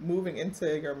and moving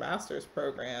into your master's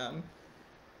program,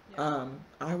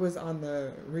 I was on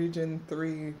the Region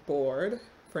 3 board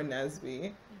for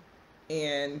NSBE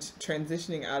and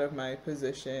transitioning out of my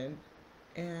position,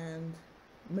 and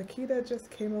Makita just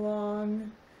came along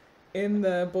in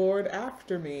the board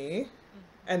after me,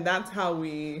 and that's how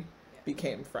we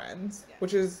became friends,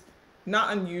 which is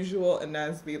not unusual in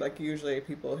NSBE. Usually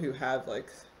people who have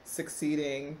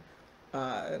succeeding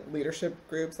leadership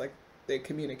groups, they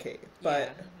communicate,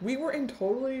 but we were in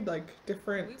totally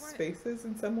different spaces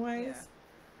in some ways,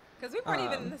 because we weren't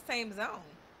even in the same zone.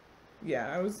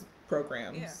 I was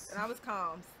programs, and I was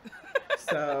comms.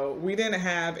 So we didn't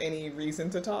have any reason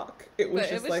to talk. It was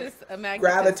just a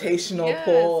gravitational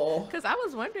pull. Because I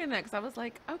was wondering that, because I was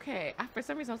like, okay, for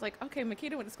some reason I was like, okay,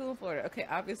 Makita went to school in Florida. Okay,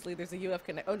 obviously there's a UF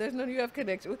connection. Oh, there's no UF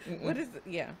connection. What is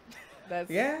it?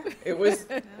 It was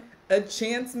a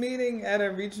chance meeting at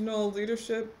a regional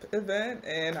leadership event,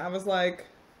 and I was like,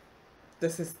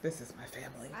 this is my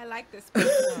family. I like this.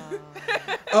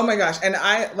 Oh my gosh. And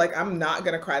I'm not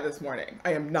going to cry this morning.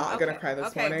 I am not going to cry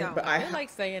this morning. Don't. But I feel like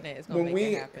saying it is going to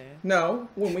make it happen. No,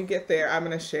 when we get there, I'm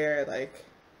going to share, like,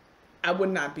 I would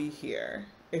not be here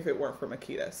if it weren't for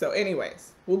Makita. So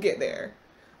anyways, we'll get there.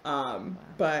 Wow.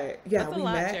 But yeah, we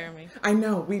met. Jeremy. I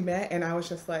know, we met, and I was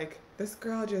just like, this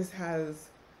girl just has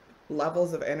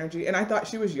levels of energy. And I thought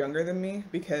she was younger than me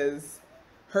because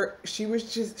she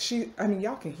I mean,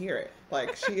 y'all can hear it.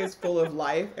 Like, she is full of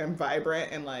life and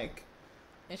vibrant and like,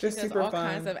 and she does all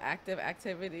kinds of active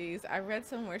activities. I read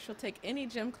somewhere she'll take any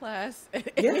gym class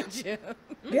at any gym.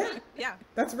 Yeah. Yeah.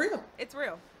 That's real. It's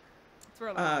real. It's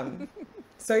real.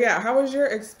 So yeah, how was your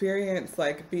experience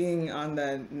like being on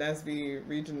the NSBE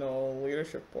Regional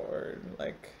Leadership Board,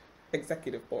 like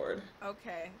executive board?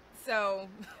 Okay. So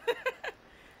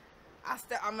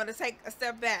I'm going to take a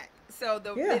step back. So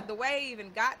the way I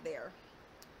even got there,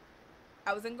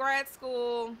 I was in grad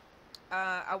school.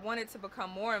 I wanted to become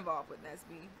more involved with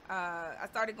NSBE. I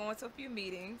started going to a few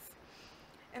meetings,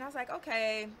 and I was like,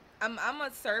 okay, I'm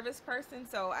a service person,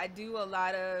 so I do a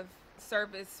lot of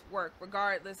service work,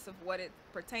 regardless of what it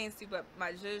pertains to. But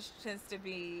my zhuzh tends to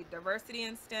be diversity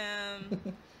in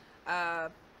STEM,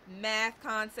 math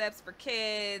concepts for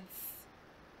kids,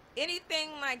 anything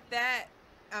like that.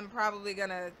 I'm probably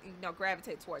gonna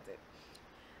gravitate towards it.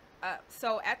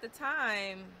 So at the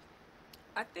time,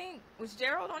 I think, was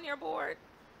Gerald on your board?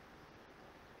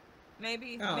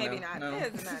 Maybe not. No.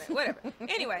 It doesn't matter. Whatever.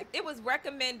 Anyway, it was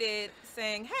recommended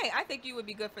saying, hey, I think you would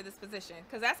be good for this position.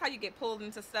 Because that's how you get pulled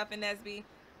into stuff in NSBE.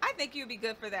 I think you'd be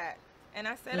good for that. And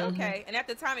I said, okay. And at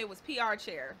the time, it was PR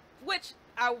chair, which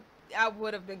I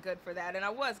would have been good for that. And I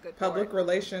was good for Public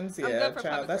relations, I'm good for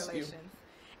child, public relations.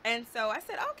 And so I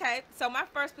said, okay. So my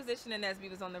first position in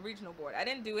NSBE was on the regional board. I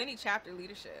didn't do any chapter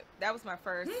leadership. That was my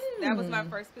first. That was my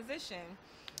first position.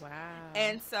 Wow.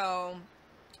 And so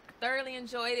I thoroughly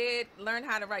enjoyed it. Learned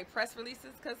how to write press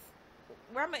releases because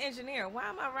I'm an engineer. Why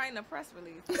am I writing a press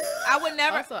release? I would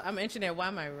never. Also, I'm an engineer. Why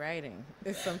am I writing?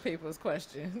 Is some people's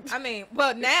question. I mean,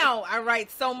 well, now I write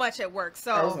so much at work.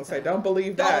 So I was gonna say, don't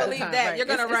believe that. Don't believe that. Right. You're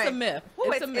gonna write. It's a myth.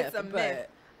 It's a myth.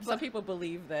 But some people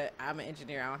believe that I'm an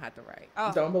engineer. I don't have to write.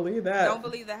 Oh, don't believe that. Don't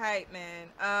believe the hype,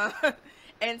 man.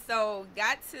 And so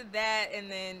got to that, and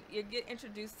then you get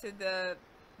introduced to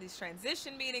these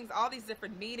transition meetings, all these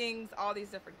different meetings, all these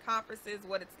different conferences,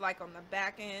 what it's like on the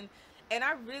back end. And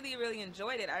I really, really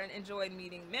enjoyed it. I enjoyed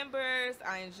meeting members.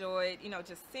 I enjoyed,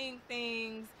 just seeing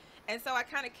things. And so I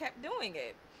kind of kept doing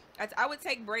it. I would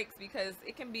take breaks because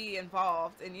it can be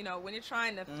involved. And, when you're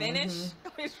trying to finish,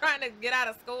 when you're trying to get out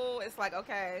of school, it's like,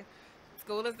 okay,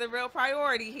 school is the real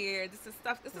priority here. This is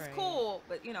cool,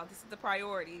 but, this is the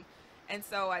priority. And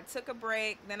so I took a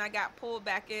break. Then I got pulled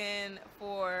back in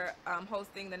for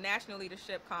hosting the National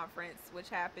Leadership Conference, which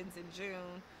happens in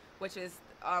June, which is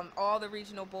all the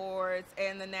regional boards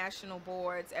and the national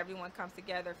boards. Everyone comes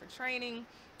together for training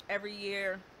every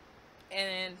year.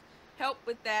 And help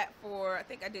with that I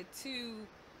think I did 2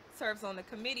 serves on the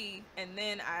committee, and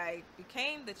then I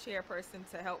became the chairperson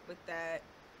to help with that.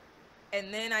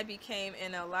 And then I became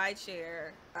an LI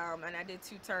chair, and I did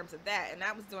 2 terms of that, and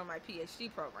that was during my Ph.D.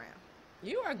 program.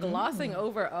 You are glossing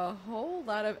over a whole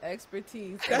lot of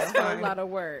expertise and a whole lot of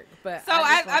work. But so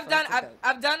I've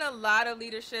done a lot of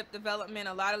leadership development,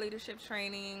 a lot of leadership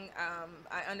training.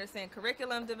 I understand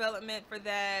curriculum development for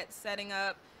that, setting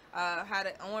up how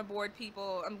to onboard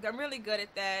people. I'm really good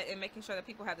at that and making sure that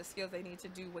people have the skills they need to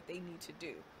do what they need to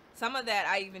do. Some of that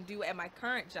I even do at my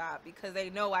current job because they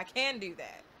know I can do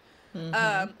that.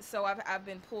 So I've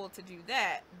been pulled to do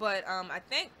that. But I'm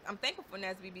thankful for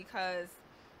NSBE because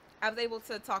I was able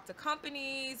to talk to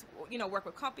companies, work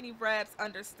with company reps,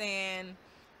 understanding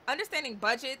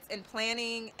budgets and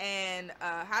planning and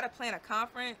how to plan a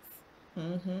conference.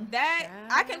 That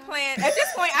I can plan at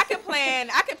this point. I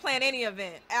can plan any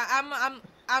event. I'm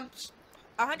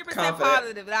 100%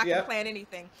 positive that I can plan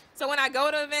anything. So when I go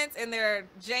to events and they're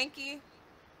janky,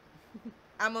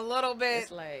 I'm a little bit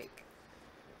like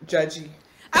judgy.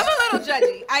 I'm a little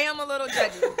judgy. I am a little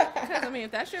judgy. Because,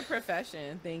 if that's your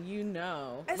profession, then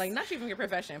like, not even your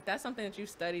profession, if that's something that you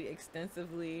studied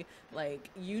extensively, like,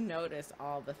 you notice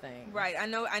all the things. Right.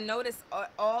 I notice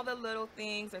all the little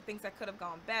things or things that could have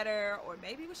gone better, or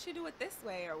maybe we should do it this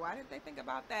way, or why didn't they think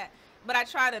about that? But I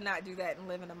try to not do that and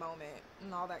live in the moment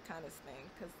and all that kind of thing.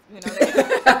 Because,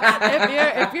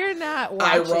 if you're not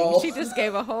watching, she just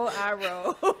gave a whole eye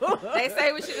roll. They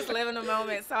say we should just live in the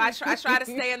moment. So I try to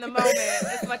stay in the moment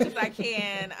as much as I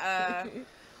can.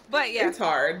 But yeah. It's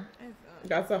hard.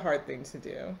 That's a hard thing to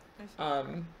do.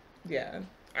 Yeah.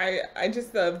 I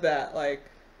just love that, like,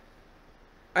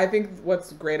 I think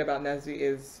what's great about Nesby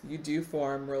is you do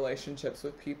form relationships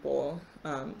with people,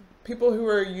 people who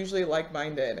are usually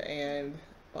like-minded, and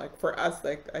like for us,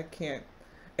 like I can't,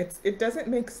 it doesn't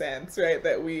make sense, right,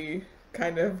 that we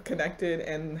kind of connected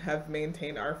and have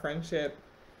maintained our friendship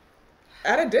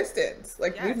at a distance.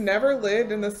 Like we've Yes. never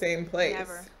lived in the same place,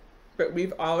 Never. but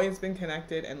we've always been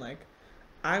connected. And like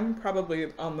I'm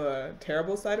probably on the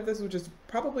terrible side of this, which is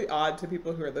probably odd to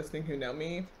people who are listening who know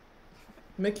me.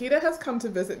 Makita has come to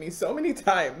visit me so many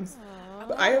times,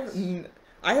 but I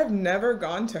have never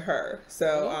gone to her.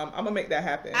 So I'm gonna make that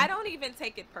happen. I don't even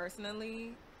take it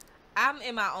personally. I'm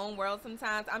in my own world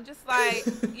sometimes. I'm just like,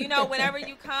 you know, whenever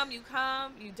you come, you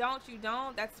come. You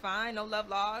don't. That's fine. No love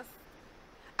lost.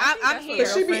 I'm that's what here.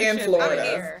 But she be in friendship is. Florida. I'm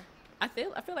here. I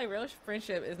feel like real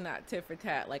friendship is not tit for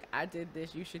tat. Like, I did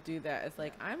this, you should do that. It's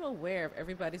like, I'm aware of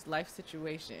everybody's life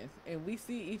situations, and we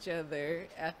see each other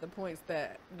at the points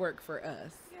that work for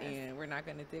us, Yes. and we're not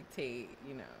going to dictate,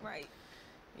 you know. Right.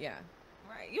 Yeah.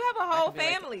 Right. You have a whole can be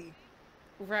like- family.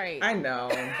 Right. I know.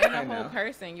 And I a whole know.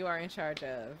 person you are in charge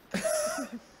of.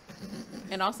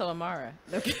 And also Amara.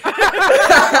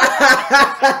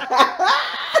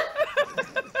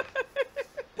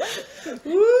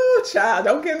 Ooh, child,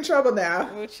 don't get in trouble now.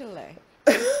 Ooh, Chile.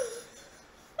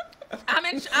 I'm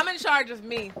in charge of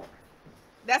me.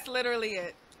 That's literally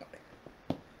it.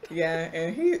 Yeah,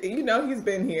 and he's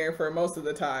been here for most of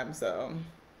the time, so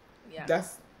Yeah.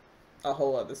 that's a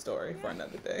whole other story for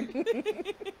another day.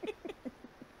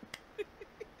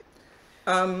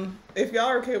 If y'all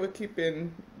are okay with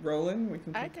keeping rolling, we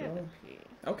can I keep got rolling. it.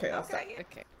 Okay, I'll stop. Okay.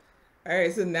 Okay. All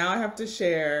right, so now I have to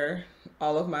share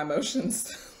all of my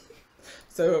emotions.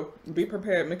 So be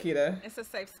prepared, Makita. It's a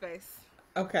safe space.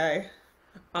 Okay.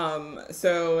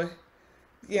 So,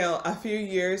 a few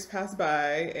years passed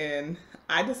by and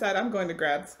I decided I'm going to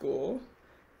grad school,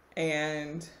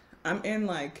 and I'm in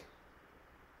like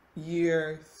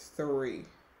year 3,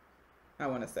 I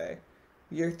want to say.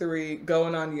 Year 3,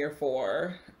 going on year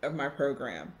 4 of my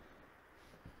program.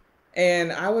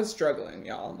 And I was struggling,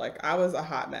 y'all. Like, I was a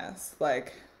hot mess.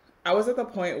 Like, I was at the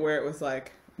point where it was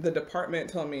like, the department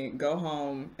told me, go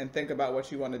home and think about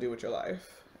what you want to do with your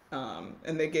life.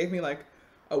 And they gave me like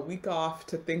a week off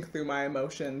to think through my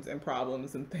emotions and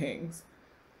problems and things,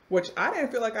 which I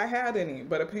didn't feel like I had any,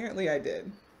 but apparently I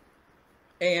did.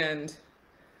 And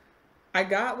I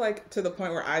got like to the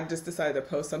point where I just decided to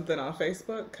post something on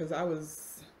Facebook because I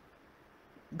was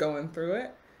going through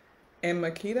it. And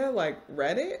Makita like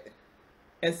read it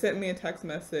and sent me a text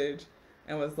message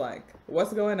and was like,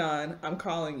 what's going on? I'm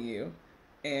calling you.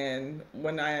 And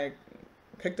when I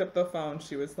picked up the phone,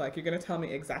 she was like, you're going to tell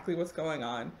me exactly what's going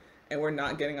on, and we're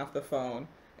not getting off the phone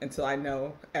until I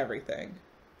know everything.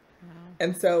 Wow.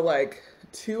 And so like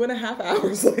 2.5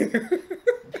 hours later,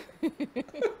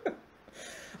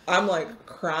 I'm like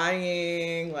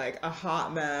crying, like a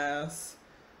hot mess.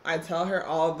 I tell her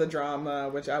all the drama,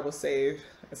 which I will spare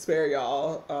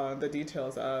y'all the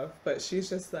details of, but she's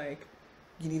just like,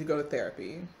 you need to go to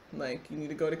therapy. Like, you need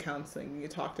to go to counseling. You need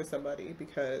to talk to somebody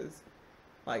because,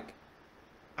 like,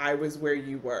 I was where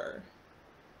you were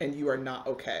and you are not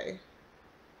okay.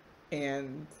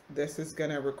 And this is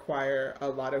going to require a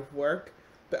lot of work,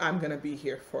 but I'm going to be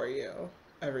here for you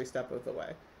every step of the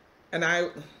way. And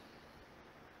I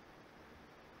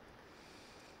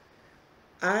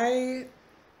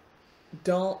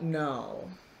don't know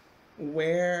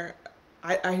where,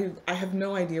 I have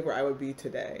no idea where I would be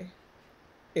today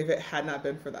if it had not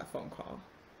been for that phone call,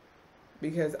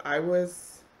 because I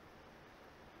was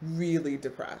really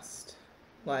depressed,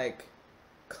 like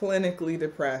clinically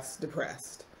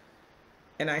depressed,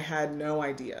 and I had no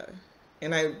idea.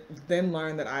 And I then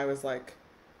learned that I was like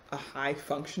a high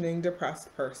functioning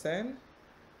depressed person.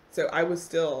 So I was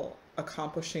still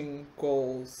accomplishing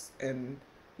goals and,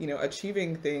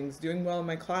 achieving things, doing well in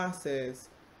my classes,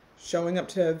 showing up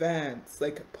to events,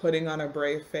 like putting on a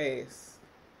brave face,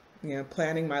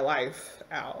 planning my life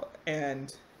out,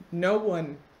 and no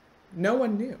one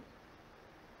knew.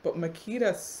 But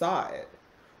Makita saw it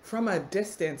from a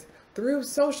distance through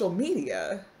social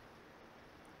media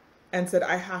and said,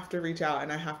 I have to reach out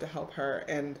and I have to help her.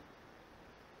 And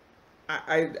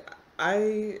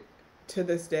I to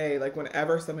this day, like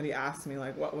whenever somebody asks me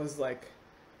like, what was like,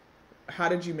 how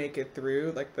did you make it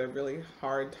through like the really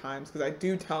hard times? Because I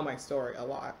do tell my story a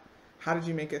lot. How did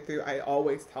you make it through? I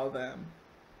always tell them,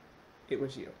 it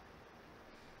was you.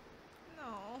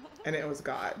 No. And it was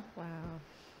God. Wow.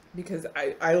 Because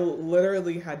I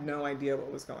literally had no idea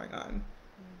what was going on.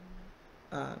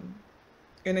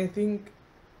 And I think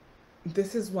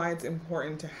this is why it's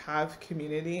important to have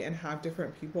community and have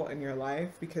different people in your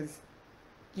life, because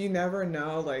you never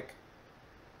know like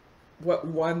what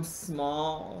one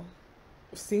small,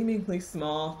 seemingly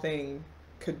small thing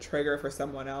could trigger for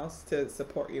someone else to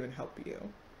support you and help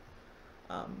you.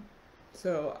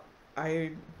 So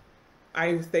I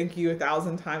thank you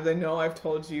 1,000 times. I know I've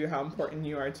told you how important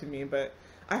you are to me, but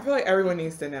I feel like everyone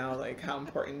needs to know like how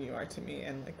important you are to me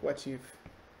and like what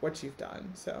you've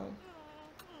done. So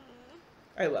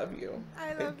I love you.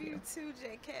 I love you too,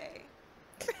 JK.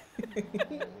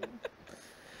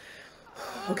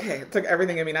 Okay, it took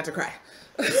everything in me not to cry.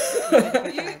 You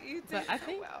did But I so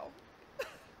think well.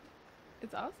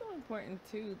 it's also important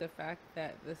too, the fact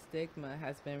that the stigma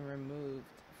has been removed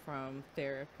from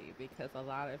therapy, because a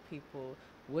lot of people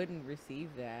wouldn't receive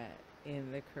that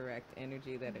in the correct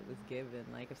energy that it was given.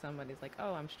 Like if somebody's like,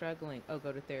 "Oh, I'm struggling. Oh,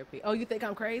 go to therapy. Oh, you think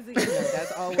I'm crazy?" You know,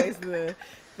 that's always the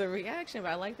reaction.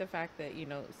 But I like the fact that, you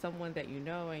know, someone that you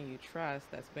know and you trust,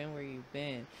 that's been where you've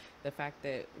been, the fact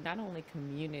that not only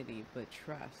community but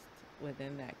trust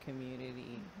within that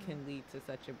community can lead to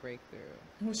such a breakthrough.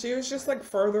 Well, she was just like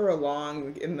further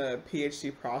along in the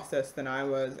PhD process than I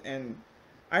was, and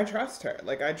I trust her.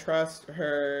 Like I trust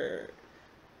her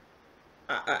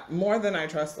more than I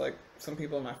trust like some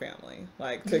people in my family,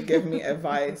 like to give me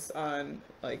advice on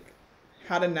like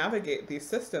how to navigate these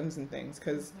systems and things,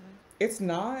 because it's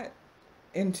not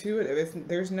intuitive.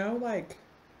 There's no like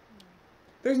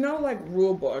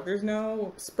rule book. There's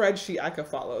no spreadsheet I could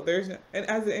follow. And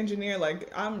as an engineer,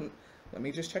 like let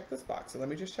me just check this box and let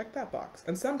me just check that box.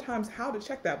 And sometimes how to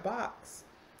check that box,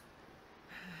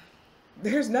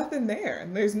 there's nothing there.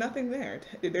 There's nothing there.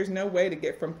 There's no way to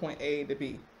get from point A to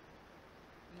B.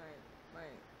 Right.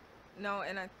 No,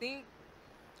 and I think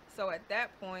so. At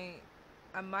that point,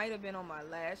 I might have been on my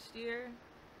last year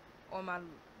or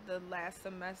the last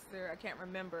semester. I can't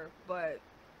remember, but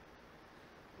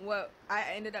I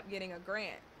ended up getting a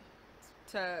grant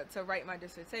to write my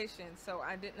dissertation, so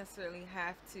I didn't necessarily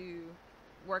have to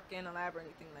work in a lab or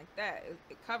anything like that.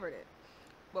 It covered it.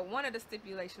 But one of the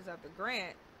stipulations of the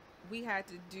grant, we had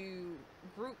to do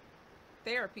group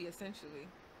therapy essentially.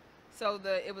 So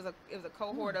it was a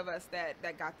cohort of us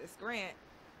that got this grant.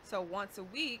 So once a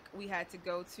week we had to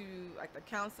go to like the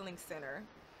counseling center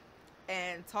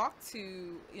and talk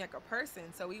to like a person.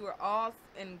 So we were all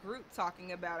in group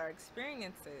talking about our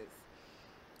experiences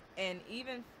and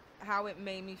even how it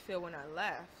made me feel when I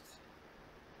left.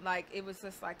 Like it was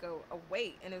just like a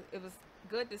weight, and it was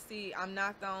good to see I'm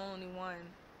not the only one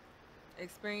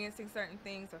experiencing certain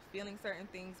things or feeling certain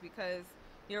things, because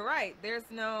you're right, there's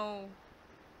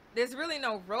really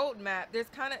no roadmap. There's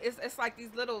kind of it's like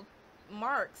these little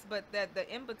marks, but that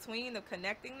the in between of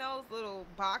connecting those little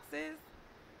boxes,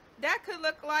 that could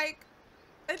look like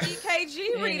an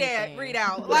EKG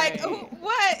readout. Like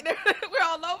what? We're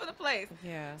all over the place.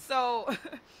 Yeah. So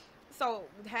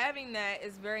having that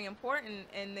is very important.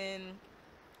 And then,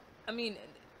 I mean,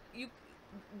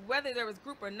 whether there was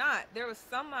group or not, there was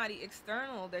somebody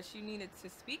external that you needed to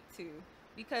speak to,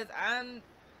 because I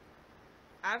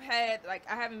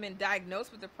haven't been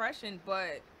diagnosed with depression,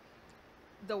 but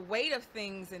the weight of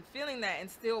things and feeling that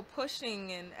and still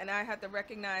pushing, and I have to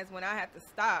recognize when I have to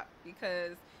stop,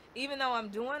 because even though I'm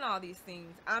doing all these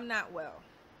things, I'm not well.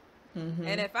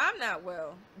 And if I'm not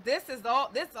well, this is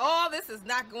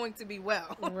not going to be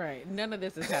well. Right. None of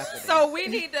this is happening. So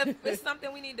it's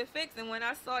something we need to fix. And when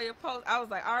I saw your post, I was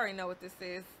like, I already know what this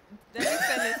is. Let me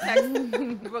send this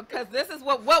text, because this is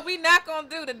what we not gonna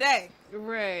do today.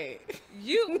 Right.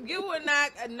 You were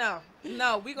not.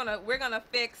 No. We're gonna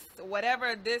fix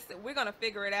whatever this. We're gonna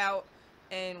figure it out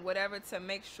and whatever to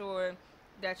make sure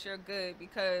that you're good,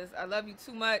 because I love you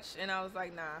too much. And I was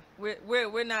like, nah,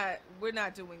 we're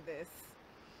not doing this.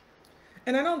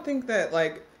 And I don't think that,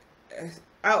 like,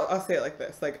 I'll say it like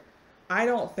this, like, I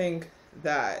don't think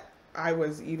that I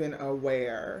was even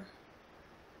aware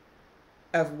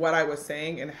of what I was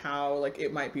saying and how like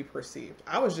it might be perceived.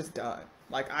 I was just done.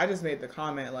 Like I just made the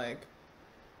comment like,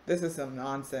 this is some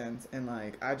nonsense and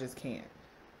like I just can't.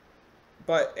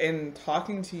 But in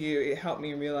talking to you, it helped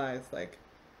me realize like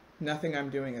nothing I'm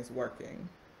doing is working.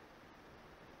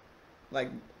 Like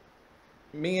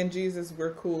me and Jesus,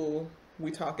 we're cool.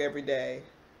 We talk every day.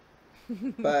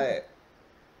 But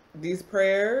these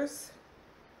prayers,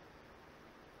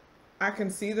 I can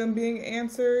see them being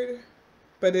answered,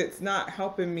 but it's not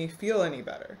helping me feel any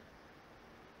better.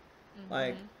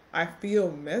 Like I feel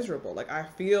miserable. Like I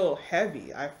feel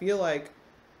heavy. I feel like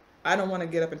I don't want to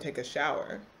get up and take a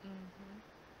shower.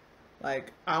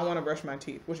 Like I want to brush my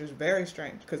teeth, which is very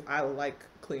strange because I like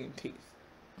clean teeth.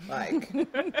 Like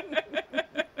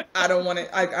I don't want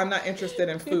to, I'm not interested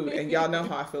in food, and y'all know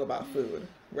how I feel about food,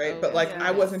 right? But like I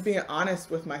wasn't being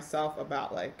honest with myself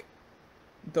about like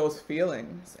those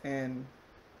feelings, and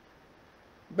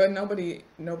but nobody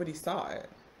saw it.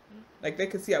 Like they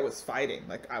could see I was fighting,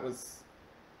 like I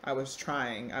was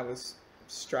trying, I was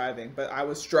striving, but I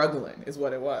was struggling is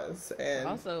what it was. But And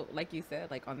also, like you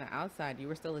said, like on the outside, you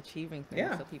were still achieving things.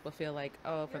 yeah, So people feel like,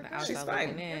 oh, from You're the good. she's outside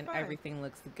looking fine. You're in, fine. everything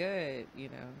looks good, you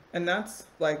know. And that's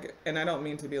like, and I don't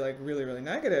mean to be like really, really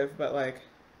negative, but like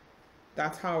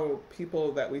that's how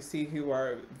people that we see who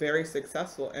are very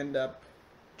successful end up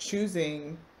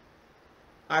choosing,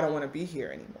 I don't want to be here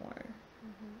anymore.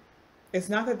 It's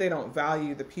not that they don't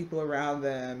value the people around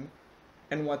them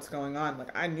and what's going on.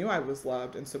 Like I knew I was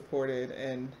loved and supported,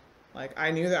 and like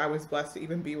I knew that I was blessed to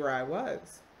even be where I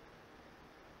was.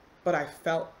 But I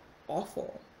felt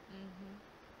awful.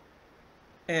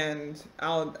 And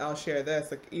I'll share this.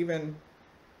 Like even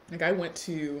like I went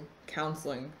to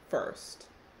counseling first.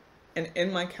 And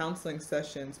in my counseling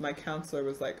sessions, my counselor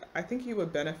was like, I think you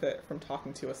would benefit from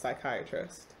talking to a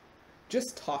psychiatrist.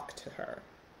 Just talk to her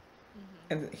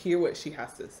and hear what she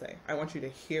has to say. I want you to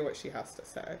hear what she has to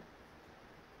say.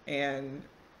 And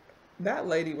that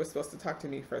lady was supposed to talk to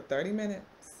me for 30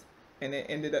 minutes, and it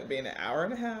ended up being an hour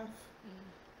and a half.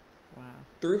 Wow.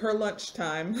 Through her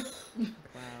lunchtime. Wow.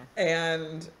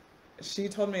 And she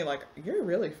told me, like, you're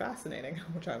really fascinating,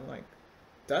 which I'm like,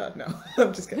 duh, no,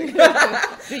 I'm just kidding.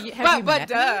 But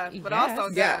duh, but also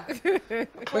duh. Yeah. Of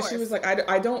But course. she was like,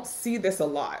 I don't see this a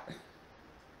lot,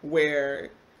 where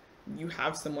you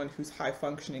have someone who's high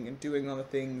functioning and doing all the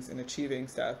things and achieving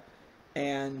stuff,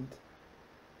 and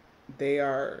they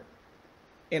are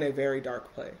in a very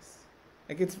dark place.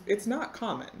 Like it's not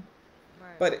common,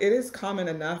 Right. but it is common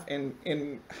enough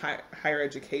in higher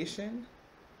education,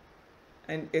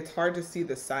 and it's hard to see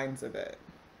the signs of it.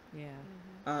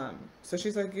 Yeah. So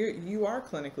she's like, you are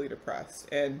clinically depressed,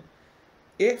 and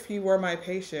if you were my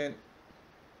patient,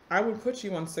 I would put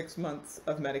you on 6 months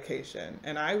of medication,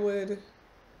 and I would,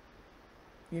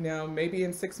 maybe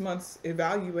in 6 months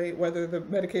evaluate whether the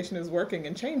medication is working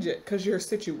and change it, because your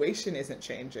situation isn't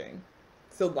changing.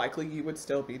 So likely you would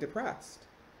still be depressed.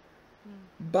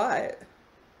 But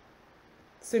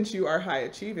since you are high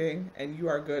achieving and you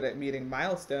are good at meeting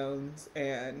milestones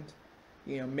and,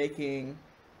 making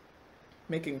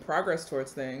progress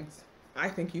towards things, I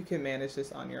think you can manage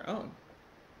this on your own.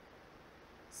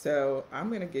 So I'm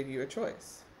going to give you a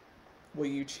choice. Will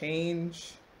you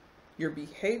change your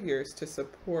behaviors to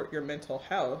support your mental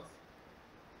health?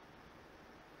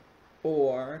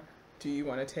 Or do you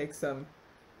want to take some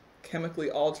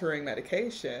chemically altering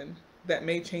medication that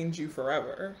may change you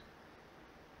forever?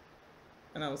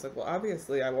 And I was like, well,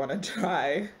 obviously I want to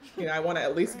try, I want to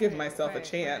at least give myself a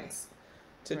chance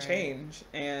to change.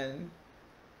 And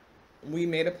we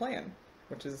made a plan,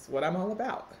 which is what I'm all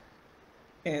about.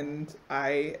 And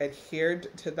I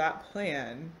adhered to that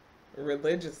plan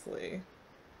religiously,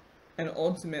 and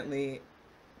ultimately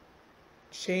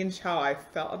changed how I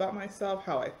felt about myself,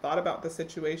 how I thought about the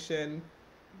situation,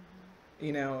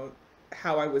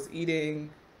 how I was eating,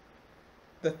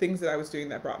 the things that I was doing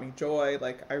that brought me joy.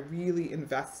 Like I really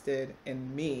invested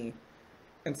in me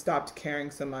and stopped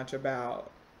caring so much about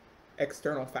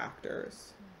external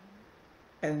factors.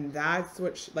 And that's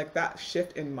what, that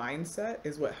shift in mindset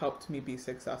is what helped me be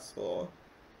successful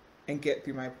and get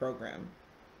through my program.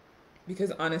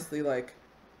 Because honestly,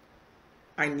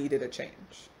 I needed a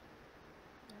change.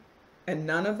 And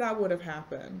none of that would have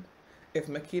happened if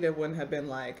Makita wouldn't have been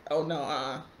like, oh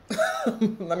no,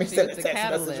 let me send a text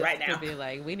message right now. To be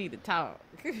like, we need to talk.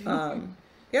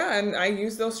 Yeah, and I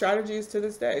use those strategies to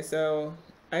this day. So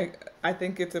I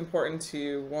think it's important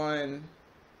to, one,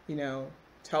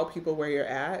 tell people where you're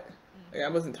at. Like, I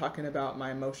wasn't talking about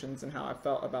my emotions and how I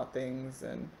felt about things,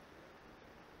 and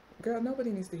girl, nobody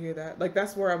needs to hear that. Like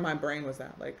that's where my brain was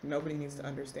at. Like nobody needs to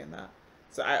understand that.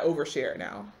 So I overshare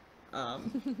now.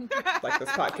 Like this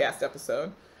podcast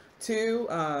episode. 2,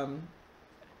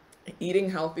 eating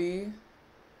healthy,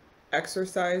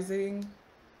 exercising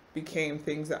became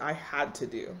things that I had to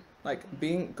do. Like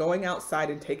going outside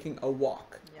and taking a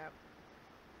walk. Yep.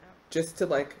 Just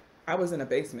to I was in a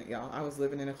basement, y'all. I was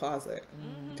living in a closet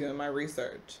doing my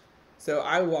research. So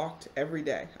I walked every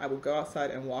day. I would go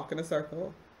outside and walk in a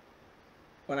circle.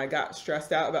 When I got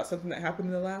stressed out about something that happened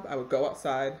in the lab, I would go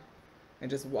outside and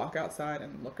just walk outside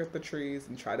and look at the trees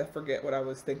and try to forget what I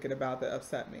was thinking about that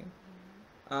upset me.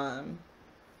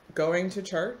 Going to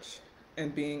church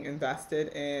and being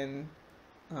invested in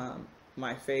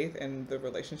my faith and the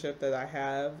relationship that I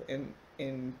have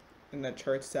in the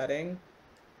church setting,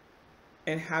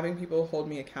 and having people hold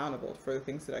me accountable for the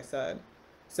things that I said.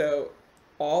 So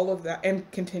all of that, and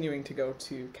continuing to go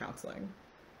to counseling,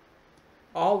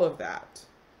 all of that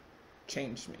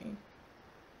changed me.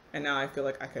 And now I feel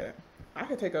like I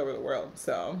could take over the world.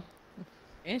 So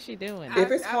And she doing If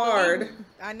it. it's hard,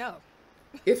 I know.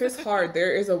 if it's hard,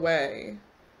 there is a way.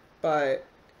 But,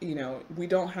 you know, we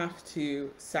don't have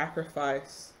to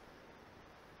sacrifice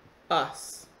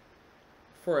us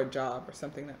for a job or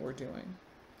something that we're doing.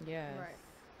 Yes. Right.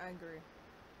 I agree.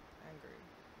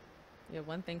 Yeah,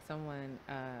 one thing someone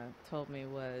told me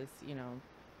was, you know,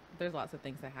 there's lots of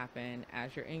things that happen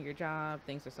as you're in your job.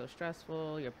 Things are so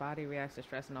stressful. Your body reacts to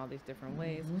stress in all these different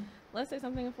ways. Mm-hmm. Let's say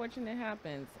something unfortunate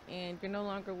happens and you're no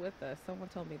longer with us. Someone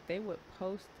told me they would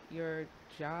post your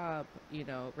job, you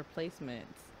know,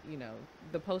 replacements. You know,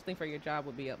 the posting for your job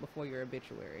would be up before your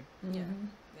obituary. Mm-hmm.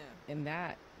 Yeah. And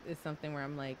that is something where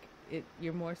I'm like,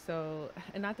 you're more so,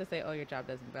 and not to say, oh, your job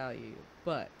doesn't value you,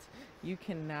 but you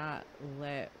cannot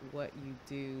let what you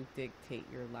do dictate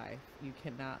your life. You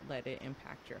cannot let it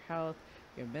impact your health,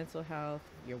 your mental health,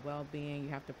 your well-being. You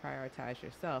have to prioritize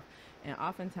yourself. And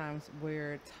oftentimes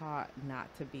we're taught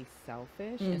not to be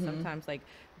selfish. And sometimes like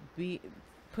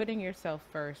putting yourself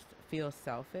first feels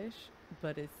selfish,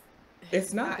 but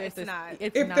it's not. It's not.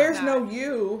 If there's no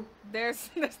you, there's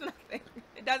nothing.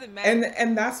 It doesn't matter.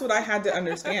 and that's what I had to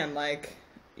understand. Like,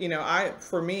 you know,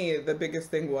 for me, the biggest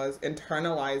thing was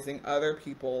internalizing other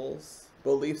people's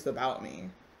beliefs about me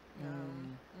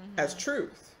as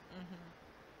truth.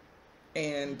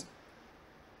 And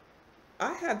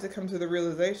I had to come to the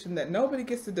realization that nobody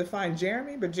gets to define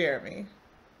Jeremy but Jeremy.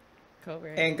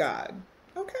 Correct. And God.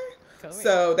 Okay. Correct.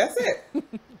 So that's it.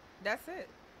 That's it.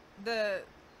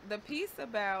 The piece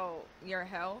about your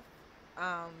health,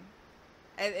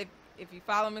 if you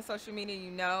follow me on social media, you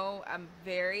know I'm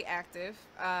very active.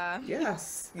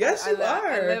 Yes, you are.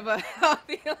 I live a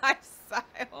healthy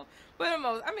lifestyle, but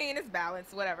it's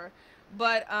balanced, whatever.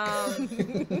 But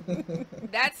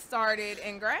that started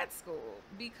in grad school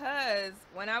because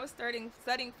when I was studying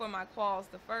for my quals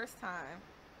the first time,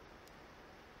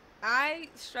 I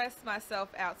stressed myself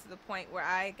out to the point where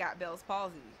I got Bell's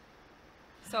palsy.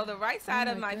 So the right side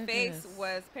of my face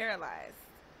was paralyzed.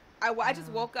 I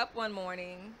just woke up one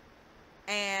morning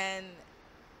and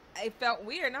it felt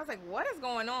weird. And I was like, what is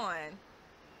going on?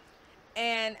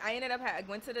 And I ended up, I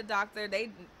went to the doctor. They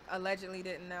allegedly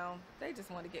didn't know. They just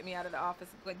wanted to get me out of the office,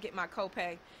 get my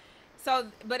copay. So,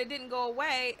 but it didn't go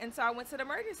away. And so I went to the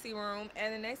emergency room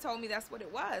and then they told me that's what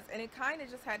it was. And it kind of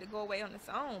just had to go away on its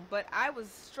own. But I was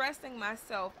stressing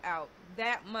myself out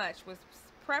that much, was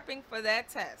prepping for that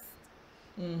test.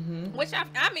 Which I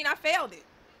failed it.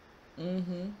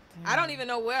 I don't even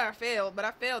know where I failed, but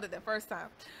I failed it the first time.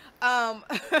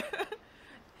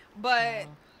 But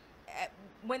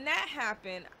when that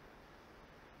happened,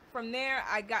 from there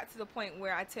I got to the point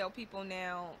where I tell people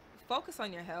now, focus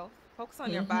on your health, focus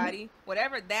on your body.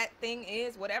 Whatever that thing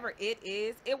is, whatever it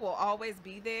is, it will always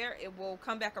be there. It will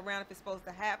come back around if it's supposed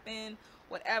to happen,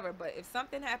 whatever. But if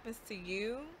something happens to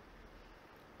you,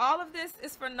 all of this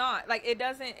is for naught. Like it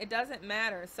doesn't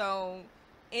matter. So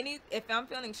if I'm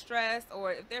feeling stressed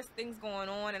or if there's things going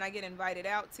on and I get invited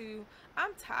out to,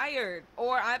 I'm tired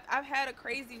or I've had a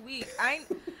crazy week.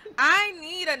 I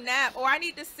need a nap or I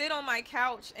need to sit on my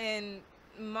couch and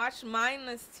watch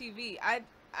mindless TV. I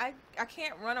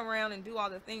can't run around and do all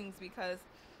the things because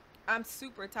I'm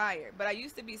super tired. But I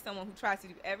used to be someone who tries to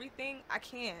do everything. I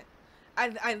can't.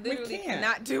 I literally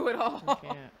cannot do it all. You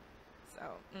can't. So.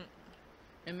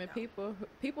 And the people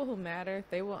who matter,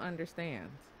 they will understand.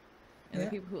 And the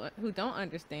people who don't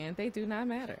understand, they do not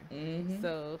matter.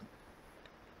 So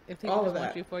if people just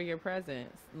want you for your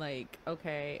presence, like,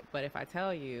 okay, but if I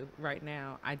tell you right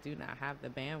now, I do not have the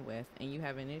bandwidth and you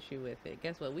have an issue with it,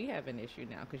 guess what? We have an issue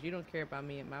now because you don't care about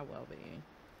me and my well-being.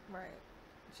 Right.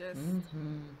 Just,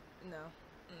 no.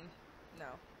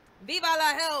 Viva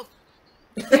la health!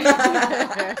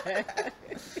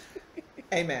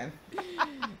 Amen.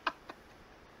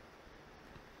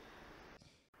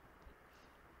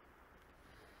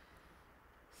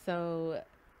 So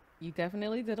you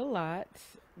definitely did a lot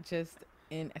just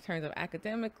in terms of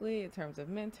academically, in terms of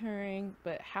mentoring,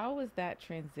 but how was that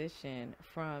transition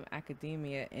from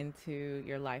academia into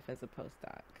your life as a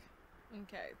postdoc?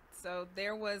 Okay, so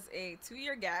there was a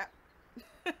 2-year gap.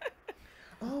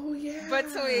 Oh, yeah.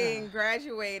 Between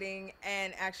graduating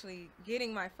and actually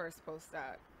getting my first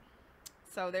postdoc.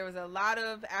 So there was a lot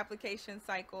of application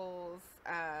cycles,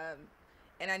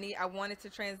 and I wanted to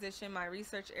transition my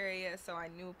research area, so I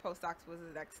knew postdocs was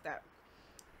the next step.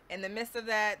 In the midst of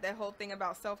that whole thing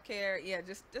about self-care,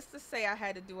 just to say I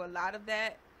had to do a lot of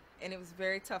that, and it was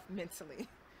very tough mentally.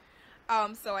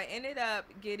 So I ended up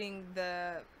getting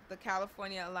the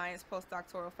California Alliance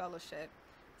Postdoctoral Fellowship.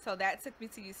 So that took me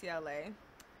to UCLA.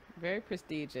 Very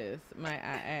prestigious, might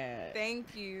I add.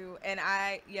 Thank you. And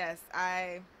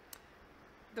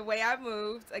the way I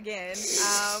moved again.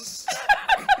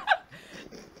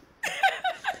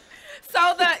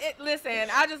 Listen,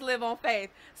 I just live on faith.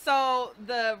 So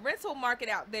the rental market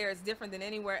out there is different than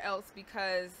anywhere else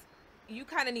because you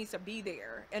kind of need to be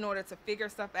there in order to figure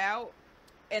stuff out.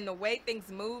 And the way things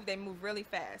move, they move really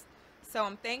fast. So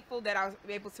I'm thankful that I was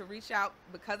able to reach out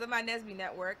because of my NSBE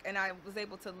network, and I was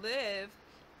able to live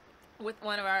with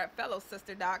one of our fellow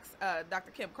sister docs,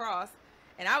 Dr. Kim Cross,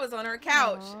 and I was on her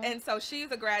couch. Aww. And so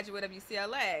she's a graduate of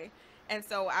UCLA. And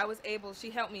so she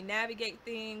helped me navigate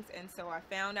things, and so I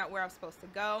found out where I was supposed to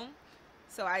go.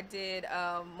 So I did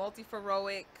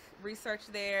multiferroic research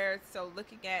there, so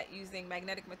looking at using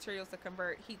magnetic materials to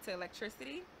convert heat to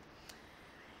electricity.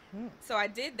 So I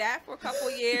did that for a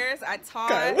couple years. I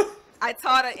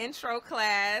taught an intro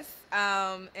class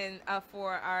for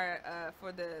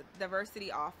the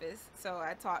diversity office. So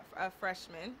I taught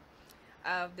freshmen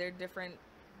of their different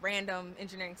random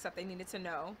engineering stuff they needed to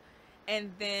know.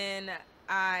 And then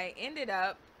I ended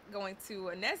up going to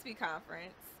a NSBE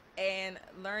conference and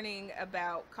learning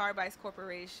about Carbice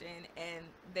Corporation, and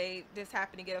they just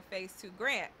happened to get a phase 2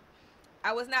 grant.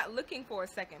 I was not looking for a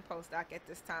second postdoc at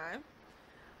this time.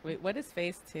 Wait, what is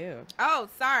phase 2? Oh,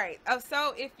 sorry.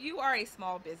 So if you are a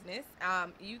small business,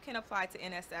 you can apply to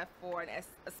NSF for a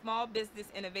Small Business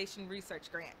Innovation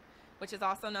Research Grant, which is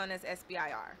also known as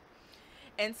SBIR.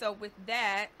 And so with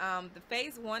that, the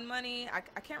phase 1 money,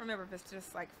 I can't remember if it's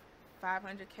just like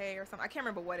 $500K or something. I can't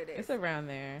remember what it is. It's around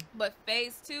there. But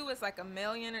phase 2 is like $1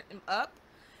 million up.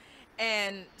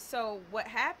 And so what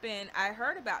happened, I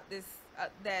heard about this,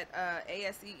 that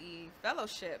ASEE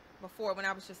fellowship before when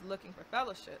I was just looking for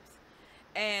fellowships.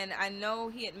 And I know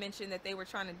he had mentioned that they were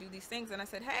trying to do these things. And I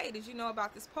said, hey, did you know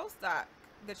about this postdoc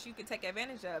that you can take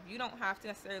advantage of? You don't have to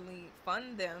necessarily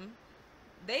fund them.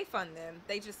 They fund them.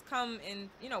 They just come and,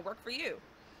 work for you.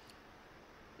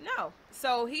 No.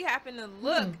 So he happened to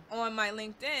look on my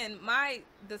LinkedIn,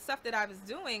 the stuff that I was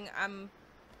doing.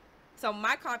 All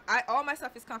my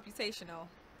stuff is computational.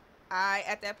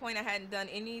 At that point, I hadn't done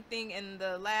anything in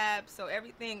the lab. So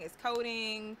everything is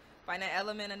coding, finite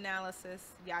element analysis,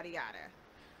 yada, yada.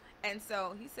 And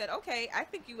so he said, okay, I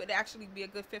think you would actually be a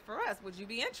good fit for us. Would you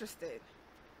be interested?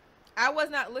 I was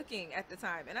not looking at the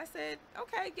time. And I said,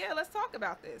 okay, yeah, let's talk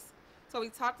about this. So we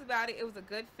talked about it. It was a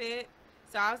good fit.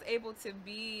 So I was able to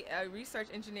be a research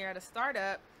engineer at a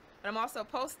startup, but I'm also a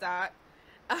postdoc.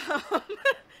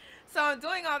 So I'm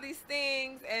doing all these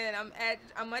things, and I'm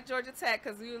at Georgia Tech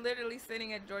because we were literally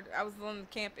sitting at Georgia. I was on the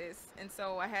campus, and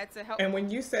so I had to help. And when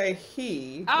you say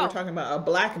we're talking about a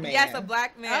black man. Yes, a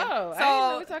black man. Oh, so, I didn't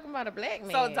know we're talking about a black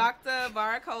man. So Dr.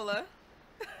 Baracola.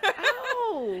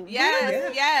 Oh,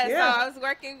 yes. Yeah. So I was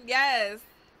working. Yes,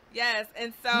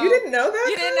 and so you didn't know that?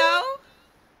 You didn't know?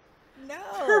 No.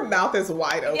 Her mouth is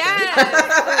wide open. Yes.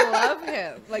 I love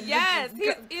him. Like, yes,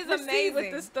 he's amazing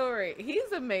with the story.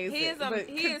 He's amazing.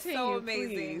 He is so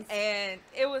amazing, please. And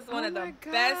it was one of the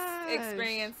gosh. best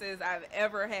experiences I've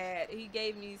ever had. He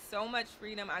gave me so much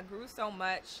freedom. I grew so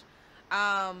much.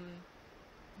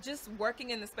 Just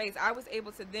working in the space, I was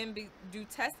able to then do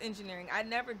test engineering. I'd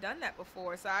never done that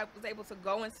before, so I was able to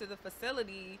go into the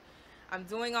facility. I'm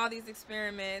doing all these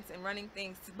experiments and running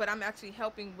things, but I'm actually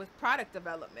helping with product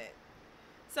development.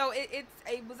 So it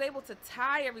was able to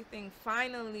tie everything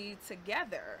finally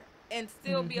together and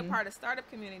still be a part of startup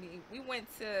community. We went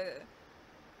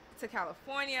to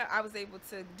California. I was able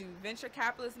to do venture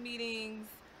capitalist meetings,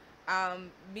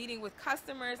 meeting with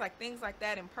customers, like things like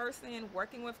that in person,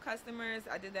 working with customers.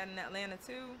 I did that in Atlanta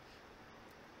too.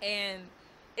 And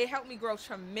it helped me grow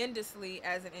tremendously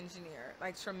as an engineer,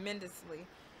 like tremendously.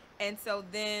 And so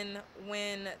then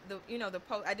when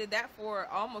I did that for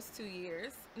almost 2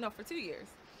 years, for 2 years.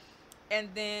 And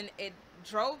then it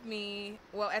drove me,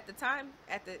 well, at the time,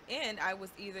 at the end, I was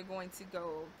either going to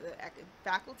go the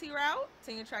faculty route,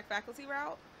 tenure track faculty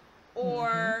route,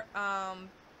 or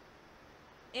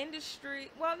industry,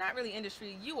 well, not really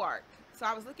industry, UARC. So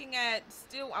I was looking at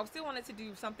I still wanted to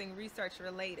do something research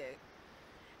related.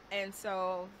 And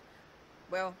so,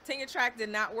 well, tenure track did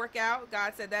not work out.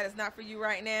 God said that is not for you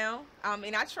right now.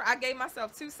 And I gave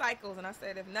myself 2 cycles, and I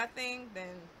said, if nothing, then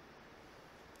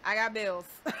I got bills.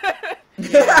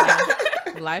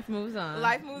 Life moves on.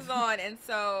 Life moves on. And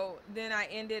so then I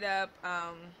ended up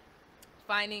I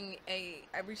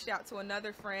reached out to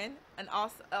another friend, and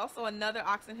also another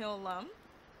Oxon Hill alum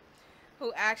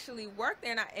who actually worked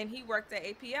there, and he worked at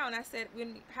APL. And I said,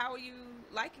 how are you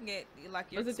liking it?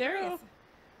 Like your experience? Daryl?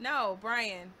 No,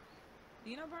 Brian. Do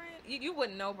you know Brian? You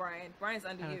wouldn't know Brian. Brian's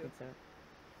under you.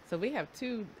 So we have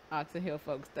 2 Oxon Hill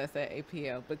folks that's at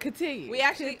APL, but continue. We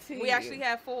actually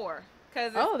have 4.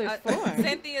 Cause there's 4.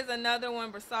 Cynthia's another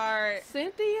one. Broussard.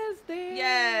 Cynthia's there.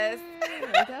 Yes.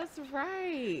 That's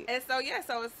right. And so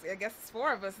so I guess it's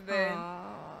 4 of us then. Aww.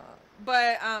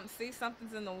 But see,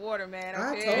 something's in the water, man.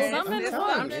 I Okay, told you. Something in there's the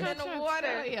water. something in the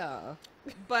water. Y'all.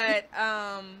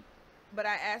 But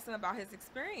I asked him about his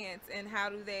experience and how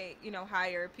do they,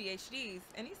 hire PhDs,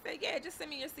 and he said, yeah, just send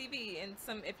me your CV and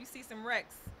if you see some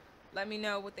recs, let me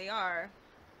know what they are.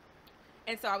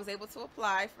 And so I was able to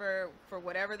apply for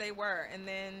whatever they were, and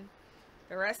then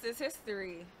the rest is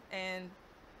history. And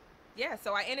yeah,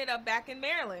 so I ended up back in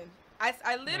Maryland.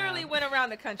 I literally went around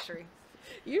the country.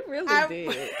 You really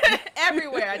did.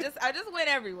 Everywhere. I just went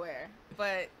everywhere.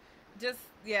 But just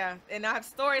and I have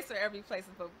stories for every place,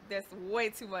 but there's way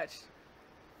too much.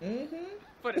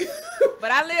 But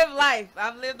I live life.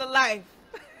 I've lived a life.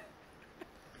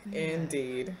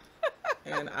 Indeed.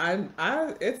 And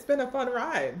it's been a fun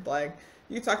ride. Like,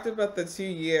 you talked about the 2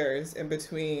 years in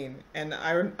between, and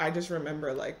I just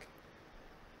remember, like,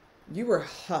 you were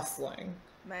hustling,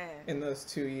 man, in those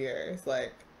 2 years.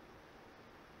 Like,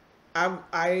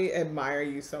 I admire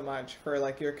you so much for,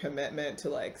 like, your commitment to,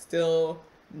 like, still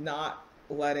not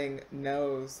letting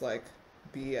no's, like,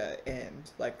 be a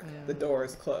end, like the door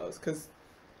is closed. Because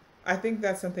I think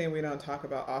that's something we don't talk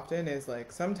about often, is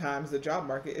like sometimes the job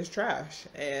market is trash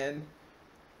and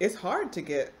it's hard to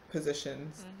get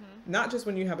positions, not just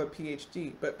when you have a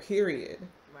PhD, but period.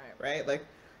 Right? Like,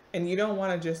 and you don't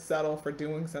want to just settle for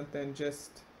doing something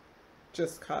just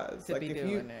cause, like, if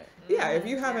you if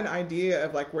you have an idea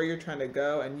of like where you're trying to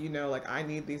go, and like, I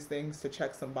need these things to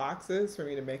check some boxes for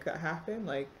me to make that happen,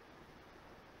 like,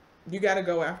 you got to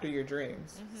go after your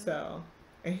dreams. So,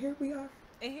 and here we are.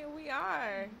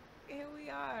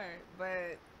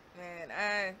 But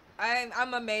man,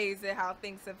 I'm amazed at how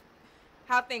things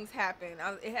happen.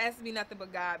 It has to be nothing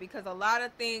but God, because a lot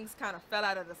of things kind of fell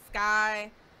out of the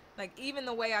sky. Like, even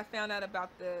the way I found out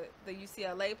about the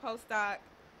UCLA postdoc,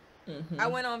 I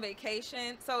went on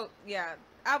vacation. So yeah,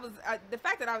 the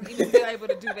fact that I was even still able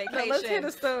to do vacation. Now, let's hear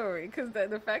the story, because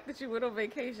the fact that you went on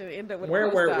vacation and ended up with Where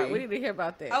a postdoc, were we? We need to hear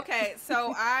about that. Okay,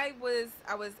 so I was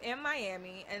in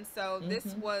Miami, and so this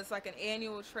was like an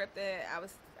annual trip that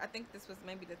I think this was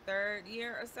maybe the 3rd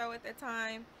year or so at that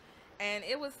time, and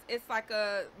it's like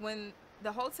when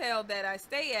the hotel that I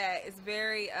stay at is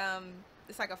very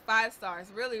it's like a 5-star. It's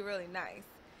really, really nice,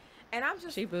 and I'm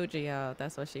just, she bougie, y'all.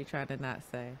 That's what she trying to not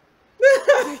say.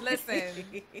 Listen.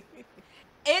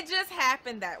 It just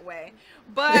happened that way,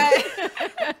 but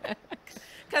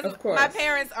because my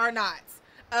parents are not.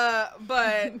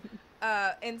 And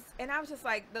I was just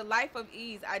like, the life of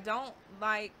ease. I don't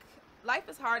like. Life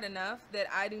is hard enough that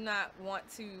I do not want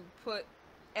to put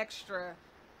extra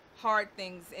hard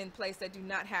things in place that do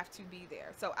not have to be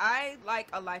there. So I like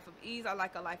a life of ease. I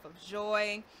like a life of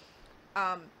joy,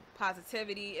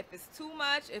 positivity. If it's too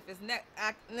much, if it's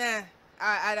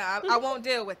I won't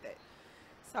deal with it.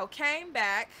 So came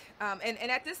back, and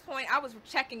at this point, I was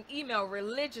checking email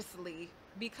religiously,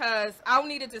 because I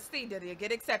needed to see, did it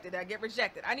get accepted, did I get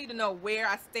rejected? I need to know where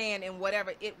I stand in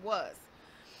whatever it was.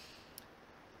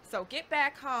 So get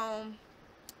back home.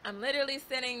 I'm literally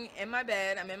sitting in my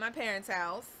bed. I'm in my parents'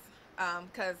 house,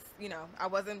 because, I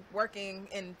wasn't working.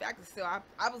 In fact, still,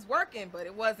 I was working, but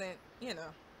it wasn't, you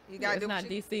got to do. It's not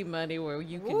DC money where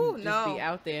you can just be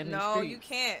out there in the streets. No, you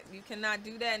can't. You cannot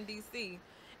do that in DC.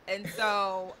 And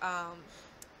so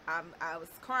I was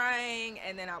crying,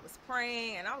 and then I was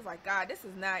praying, and I was like, God, this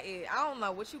is not it. I don't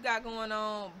know what you got going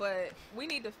on, but we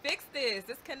need to fix this.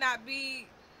 This cannot be.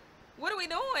 What are we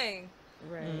doing?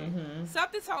 Right.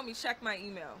 Something told me, check my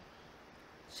email.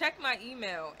 Check my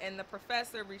email, and the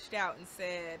professor reached out and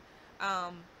said, I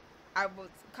was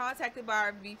contacted by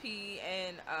our VP,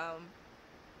 and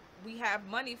we have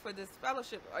money for this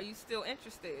fellowship. Are you still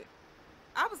interested?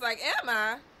 I was like, am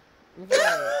I?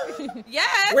 Right.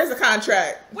 Yes. Where's the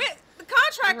contract? With the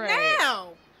contract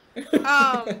now.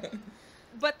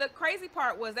 But the crazy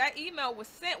part was that email was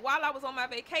sent while I was on my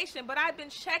vacation, but I'd been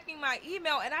checking my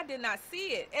email and I did not see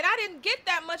it. And I didn't get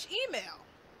that much email.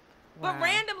 Wow. But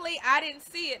randomly, I didn't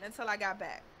see it until I got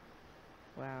back.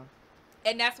 Wow.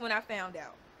 And that's when I found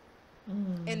out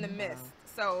in the mist. Wow.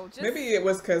 So just, maybe it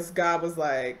was because God was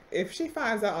like, if she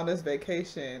finds out on this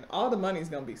vacation, all the money's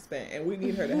gonna be spent, and we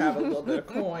need her to have a little bit of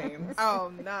coins.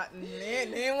 Oh, it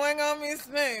wasn't gonna be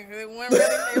spent. It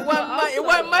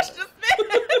wasn't much to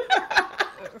spend.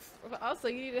 Also,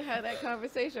 you need to have that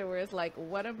conversation where it's like,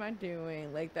 what am I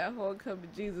doing? Like, that whole come to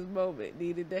Jesus moment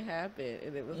needed to happen,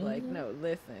 and it was like, no,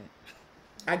 listen,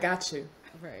 I got you.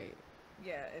 Right.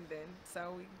 Yeah, and then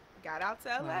so we got out to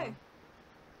LA. Wow.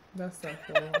 That's so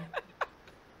cool.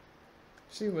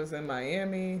 She was in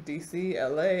Miami, DC,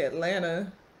 LA,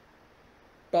 Atlanta,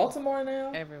 Baltimore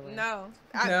now. Everywhere. No,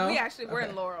 No? we're in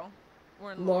Okay. Laurel.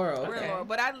 We're in Laurel. We're in Okay. Laurel,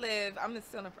 but I live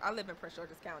in Prince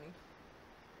George's County.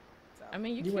 So I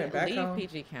mean, you You went can't back leave home?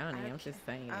 PG County. I I'm just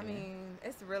saying. I mean,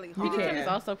 it's really You hard. PG County can. is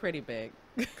also pretty big.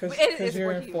 Because It's you're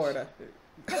we're in huge. Florida.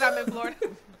 Because I'm in Florida.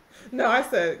 No, I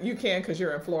said you can because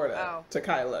you're in Florida. Oh. To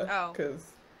Kyla. Oh. Because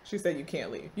she said you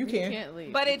can't leave. You You can. can't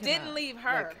leave. But You it didn't cannot. leave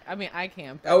her. Like, I mean, I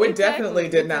can. Oh, it definitely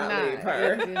did It not leave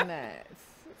her. It did not.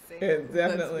 See? It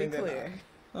definitely Let's be did clear.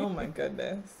 not. Oh my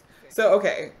goodness. So,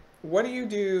 okay, what do you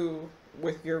do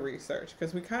with your research?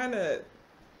 Because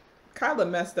Kyla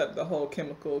messed up the whole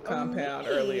chemical compound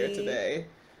me? earlier today.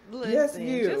 Listen, Yes,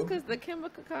 you. just because the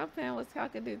chemical compound was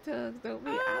talking to tongues don't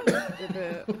mean I messed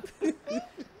it up.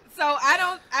 So I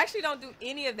don't do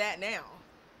any of that now.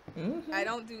 Mm-hmm. I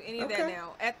don't do any of that Okay.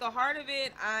 now. At the heart of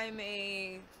it, I'm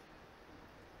a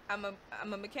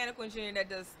mechanical engineer that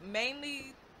does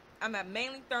mainly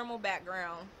thermal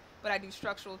background, but I do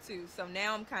structural too. So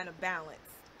now I'm kind of balanced.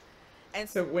 And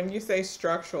So when you say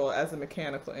structural as a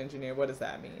mechanical engineer, what does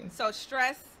that mean? so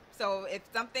stress. So if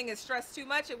something is stressed too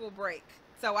much, it will break.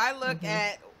 So I look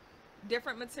at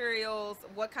different materials,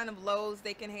 what kind of loads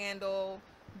they can handle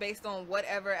based on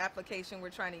whatever application we're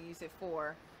trying to use it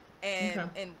for, and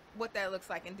what that looks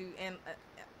like, and do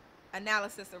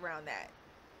analysis around that.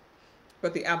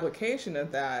 But the application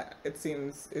of that, it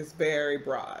seems, is very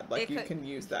broad. Like you can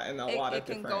use that in a lot of It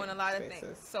can different go in a lot of spaces.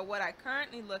 things. So what I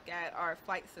currently look at are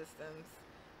flight systems.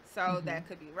 So that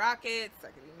could be rockets,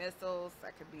 that could be missiles,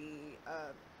 that could be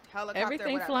helicopter.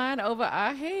 Everything whatever. flying over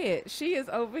our head. She is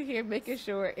over here making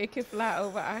sure it can fly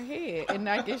over our head and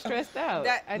not get stressed out.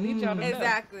 I need y'all to know.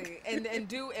 Exactly, and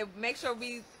make sure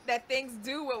that things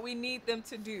do what we need them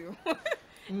to do,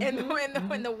 in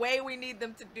the way we need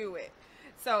them to do it.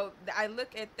 So I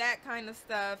look at that kind of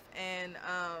stuff, and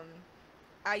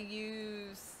I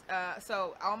use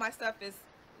so all my stuff is,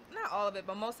 not all of it,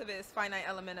 but most of it is finite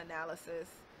element analysis.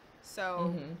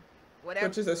 So whatever.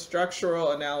 Which is a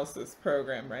structural analysis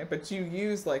program, right? But you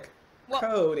use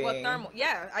coding. Well, thermal.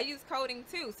 Yeah, I use coding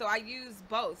too. So I use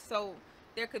both. So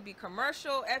there could be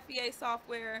commercial FEA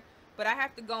software, but I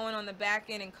have to go in on the back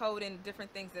end and code in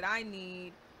different things that I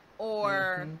need.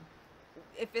 Or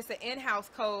if it's an in-house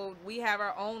code, we have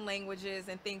our own languages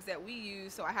and things that we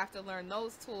use. So I have to learn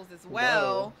those tools as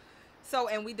well. Whoa. So,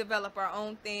 and we develop our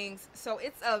own things. So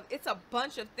it's a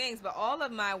bunch of things, but all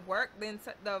of my work,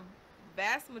 the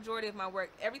vast majority of my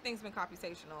work, everything's been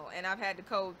computational, and I've had to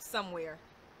code somewhere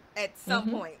at some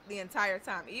point the entire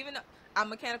time. Even I'm a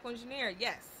mechanical engineer,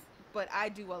 yes, but I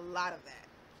do a lot of that.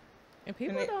 And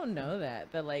people don't know that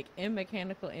like in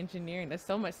mechanical engineering, there's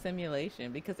so much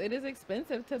simulation because it is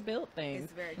expensive to build things.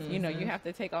 It's very expensive. You know, you have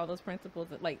to take all those principles.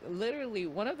 Like literally,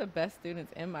 one of the best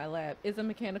students in my lab is a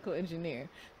mechanical engineer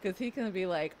because he can be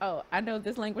like, oh, I know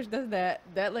this language does that,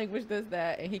 that language does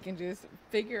that, and he can just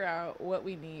figure out what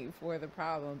we need for the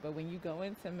problem. But when you go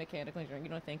into mechanical engineering, you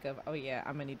don't think of, oh yeah,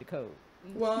 I'm gonna need to code.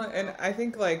 Well, and I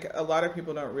think a lot of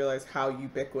people don't realize how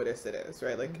ubiquitous it is,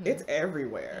 right? Like it's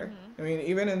everywhere. I mean,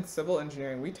 even in civil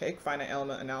engineering, we take finite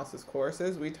element analysis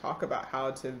courses. We talk about how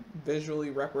to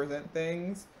visually represent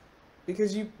things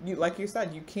because you like you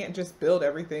said, you can't just build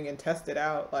everything and test it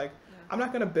out. Like I'm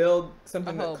not going to build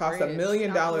something that costs $1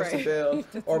 million to build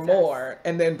or more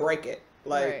and then break it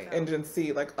and then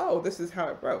see oh, this is how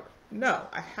it broke. No,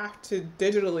 I have to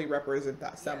digitally represent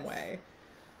that some way.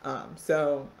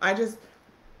 So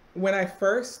when I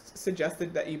first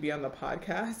suggested that you be on the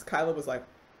podcast, Kyla was like,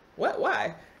 what,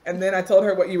 why? And then I told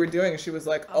her what you were doing and she was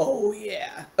like, oh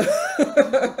yeah.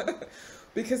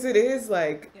 Because it is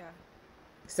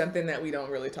something that we don't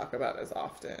really talk about as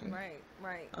often.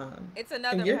 Right. It's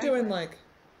another. And you're doing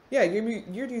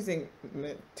you're using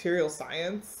material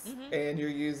science and you're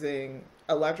using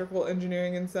electrical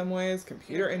engineering in some ways,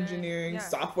 computer engineering,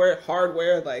 software,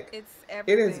 hardware, it's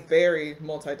everything. It is very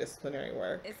multidisciplinary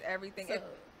work. It's everything. So,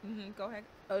 Go ahead.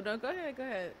 Oh no, go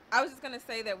ahead. I was just gonna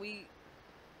say that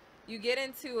you get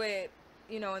into it,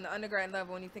 in the undergrad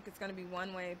level, and you think it's gonna be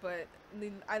one way, but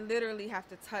I literally have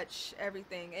to touch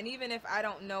everything. And even if I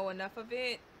don't know enough of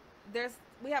it,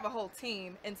 we have a whole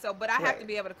team, and so, but I have to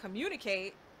be able to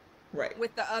communicate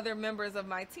with the other members of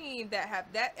my team that have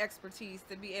that expertise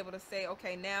to be able to say,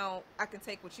 okay, now I can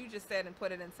take what you just said and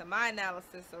put it into my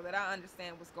analysis so that I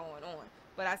understand what's going on.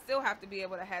 But I still have to be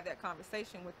able to have that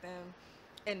conversation with them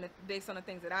and based on the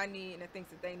things that I need and the things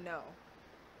that they know.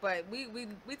 But we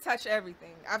touch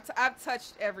everything. I've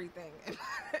touched everything,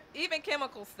 even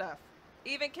chemical stuff.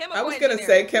 Even chemical. I was gonna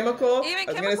say chemical. Even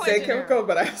I was gonna say chemical,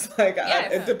 but I was like,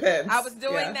 it depends. I was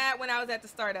doing that when I was at the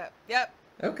startup. Yep.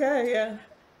 Okay. Yeah.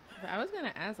 I was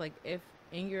gonna ask, like, if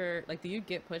in your like, do you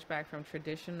get pushback from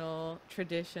traditional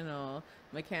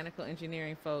mechanical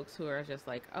engineering folks who are just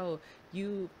like, oh,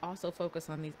 you also focus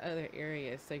on these other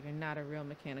areas, so you're not a real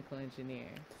mechanical engineer?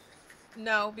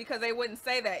 No, because they wouldn't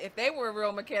say that. If they were a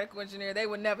real mechanical engineer, they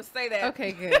would never say that.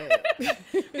 Okay, good.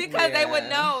 Because they would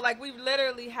know. Like, we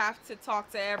literally have to talk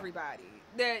to everybody.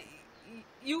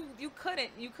 You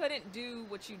couldn't do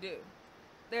what you do.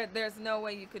 There's no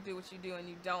way you could do what you do, and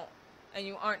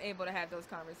you aren't able to have those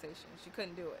conversations. You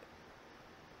couldn't do it.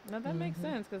 No, that makes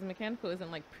sense, because mechanical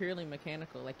isn't like purely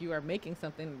mechanical. Like, you are making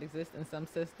something that exists in some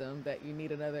system that you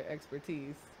need another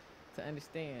expertise to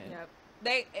understand.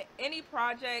 Yep. Any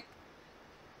project,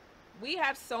 we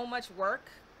have so much work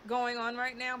going on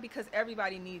right now because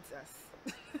everybody needs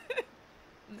us.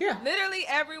 Yeah. Literally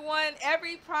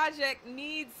every project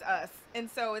needs us. And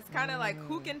so it's kind of like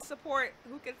who can support.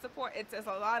 It's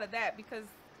a lot of that because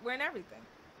we're in everything.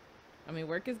 I mean,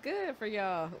 work is good for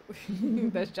y'all.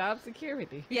 That's job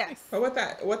security. Yes. But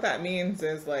what that means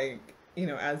is, like, you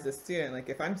know, as a student, like,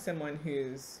 if I'm someone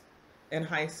who's in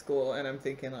high school and I'm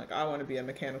thinking, like, I want to be a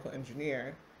mechanical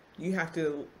engineer, you have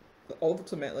to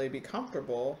ultimately be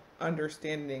comfortable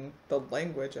understanding the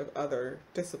language of other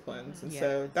disciplines. And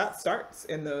so that starts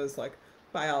in those, like,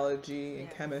 biology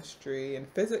and chemistry and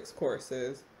physics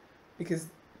courses, because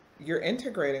you're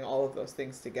integrating all of those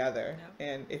things together.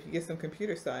 And if you get some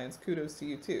computer science, kudos to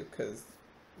you too, because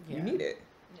you need it.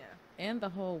 And the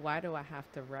whole why do I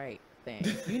have to write thing.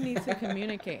 You need to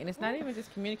communicate. And it's not even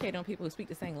just communicating on people who speak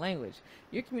the same language.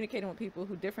 You're communicating with people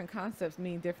who different concepts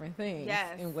mean different things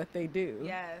in what they do.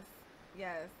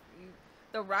 Yes.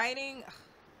 The writing,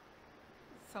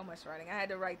 so much writing. I had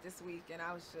to write this week and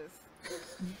I was just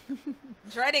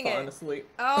dreading it. Honestly.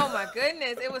 Oh my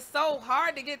goodness. It was so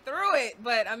hard to get through it.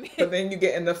 But I mean. But then you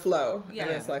get in the flow. And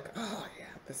it's like, oh yeah,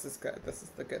 this is good. This is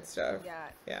the good stuff.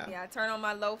 Yeah. I turn on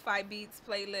my lo-fi beats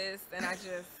playlist and I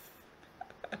just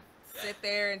sit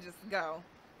there and just go.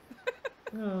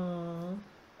 Oh.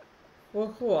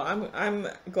 Well, cool. I'm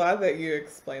glad that you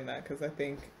explained that, because I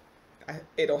think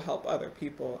it'll help other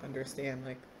people understand,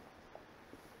 like,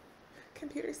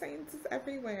 computer science is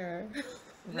everywhere.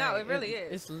 No, it really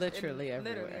is. It's literally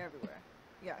everywhere. Literally everywhere.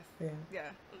 Yes. Yeah.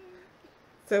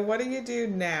 So what do you do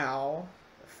now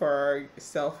for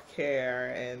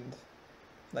self-care and,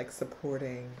 like,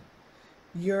 supporting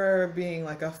your being,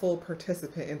 like, a full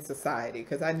participant in society?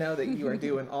 Because I know that you are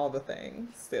doing all the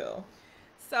things still.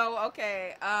 So,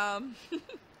 okay.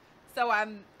 So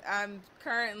I'm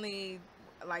currently,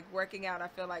 like, working out, I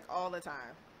feel like, all the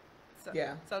time. So,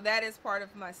 so that is part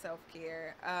of my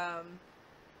self-care.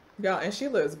 Yeah, and she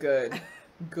looks good.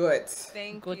 Good.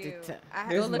 Thank you.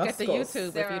 Go look at the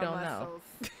YouTube if you don't know.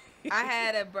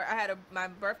 My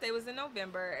birthday was in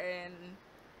November, and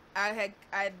I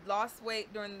lost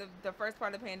weight during the first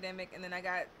part of the pandemic, and then I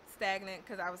got stagnant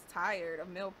because I was tired of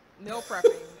meal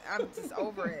prepping. I'm just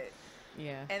over it.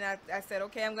 Yeah. And I said,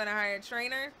 okay, I'm gonna hire a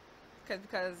trainer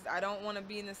because I don't want to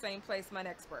be in the same place my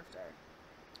next birthday.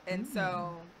 And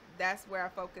so that's where I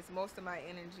focus most of my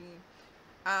energy.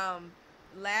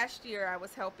 Last year I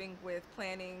was helping with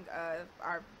planning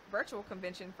our virtual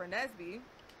convention for NSBE.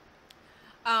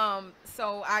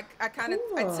 So I kind of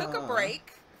I took a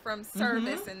break from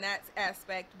service in that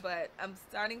aspect, but I'm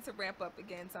starting to ramp up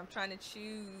again. So I'm trying to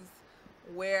choose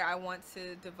where I want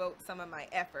to devote some of my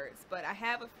efforts. But I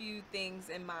have a few things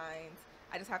in mind.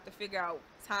 I just have to figure out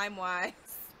time-wise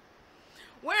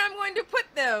where I'm going to put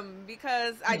them,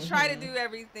 because I try to do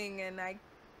everything, and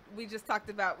we just talked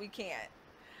about we can't.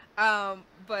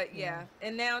 But yeah,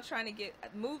 and now trying to get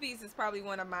movies is probably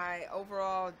one of my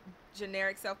overall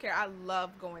generic self-care. I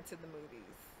love going to the movies.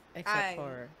 Except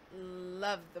for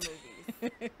love the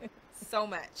movies so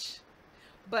much.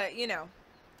 But you know,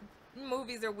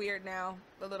 movies are weird now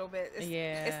a little bit.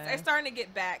 It's starting to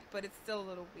get back, but it's still a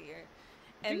little weird.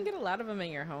 And you can get a lot of them in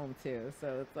your home too,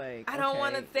 so it's like I don't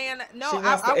want to stand. No,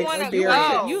 I want to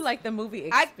go. You like the movie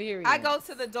experience. I go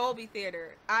to the Dolby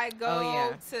Theater. I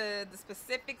go to the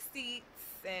specific seats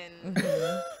and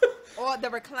or the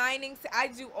reclining. I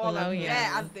do all of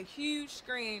that. I'm the huge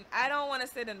screen. I don't want to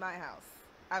sit in my house.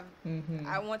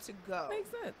 I want to go.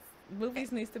 Makes sense.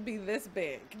 Movies needs to be this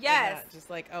big. Yes. Not just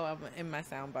like, oh, I'm in my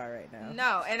sound bar right now.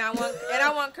 No, and I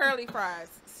want curly fries.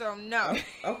 So no.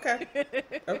 Okay.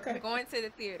 Going to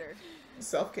the theater.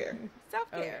 Self-care.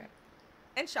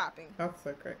 And shopping. That's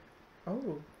so great.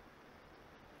 Oh.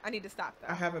 I need to stop though.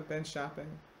 I haven't been shopping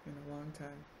in a long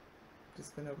time.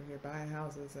 Just been over here buying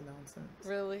houses and nonsense.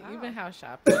 Really? You've been house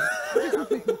shopping.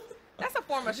 That's a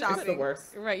form of shopping. It's the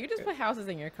worst. Right. You just put houses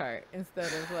in your cart instead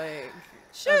of like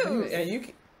shoes.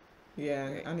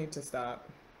 And I need to stop.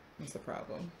 That's a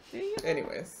problem. Do you?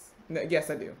 Anyways, no, yes,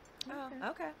 I do. Oh,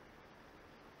 okay.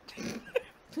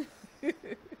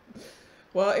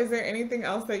 Well, is there anything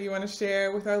else that you want to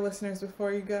share with our listeners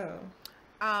before you go?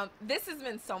 This has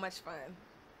been so much fun.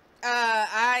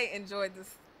 I enjoyed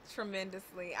this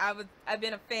tremendously. I've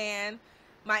been a fan.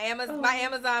 My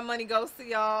Amazon money goes to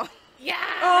y'all. Yeah.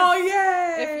 Oh,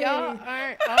 yay! If y'all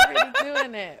aren't already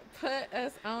doing it, put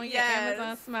us on your Yes.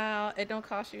 Amazon Smile. It don't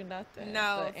cost you nothing.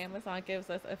 No. But Amazon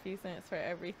gives us a few cents for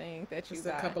everything that you Just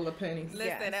buy. a couple of pennies.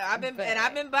 Listen, Yes,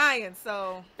 I've been buying,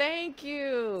 so Thank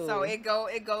you. so it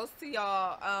goes to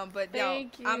y'all. But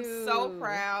Thank yo, I'm so you.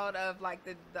 proud of like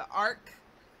the arc.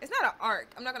 It's not an arc.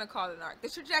 I'm not gonna call it an arc. The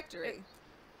trajectory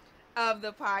of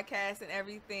the podcast and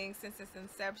everything since its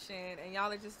inception, and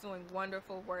y'all are just doing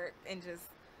wonderful work. And just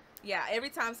every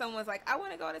time someone's like, I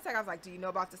want to go to tech, I was like, do you know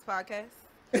about this podcast?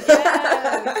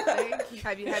 Yes, thank you.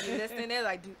 Have you listened there?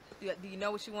 Like, do you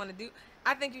know what you want to do?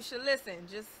 I think you should listen.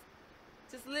 Just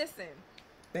listen.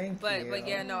 Thank you. But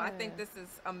yeah, no, I think Yeah. this is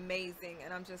amazing,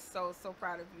 and I'm just so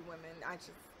proud of you women. I just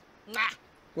mwah.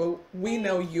 Well, we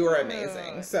know you're you.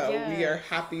 amazing, so we Yes. are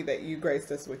happy that you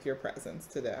graced us with your presence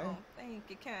today, Oh, thank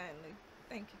you kindly.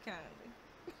 Thank you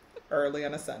kindly. early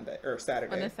on a Sunday or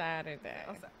Saturday. On a Saturday.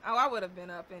 Oh, I would have been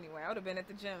up anyway. I would have been at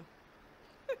the gym.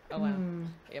 Oh, wow. Hmm.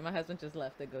 Yeah, my husband just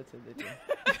left to go to the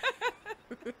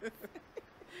gym.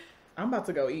 I'm about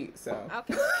to go eat, so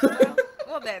Okay.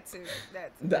 Well, that too.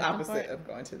 That too. the That's opposite important. of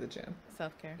going to the gym.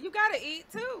 Self-care. You gotta eat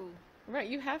too. Right,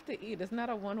 you have to eat. It's not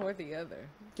a one or the other.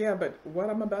 Yeah, but what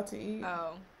I'm about to eat,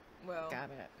 Oh, well. Got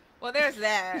it. Well, there's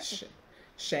that.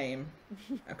 shame.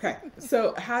 Okay,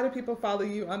 so how do people follow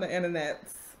you on the internet?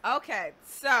 Okay,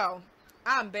 so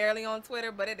I'm barely on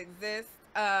Twitter, but it exists.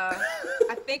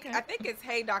 I think it's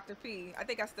Hey Dr. P. I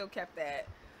think I still kept that.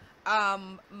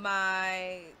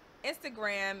 My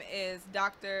Instagram is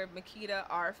Dr. Makita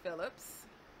R. Phillips.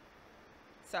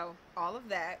 So all of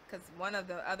that, because one of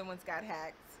the other ones got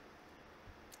hacked.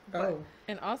 Oh,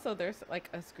 And also, there's like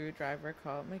a screwdriver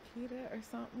called Makita or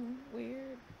something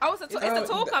weird. Oh, it's a tool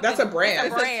company. that's a brand.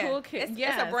 It's a brand. It's a toolkit. It's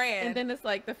Yes. a brand. And then it's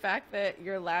like the fact that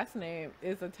your last name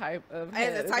is a type of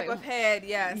head. As a It's type like, of head,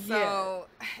 yeah. So,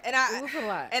 and I It was a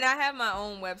lot. and I have my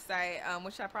own website,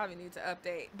 which I probably need to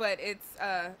update, but it's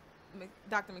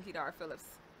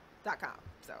drmakitaRphillips.com.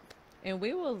 So, And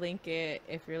we will link it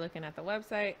if you're looking at the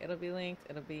website. It'll be linked.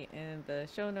 It'll be in the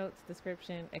show notes,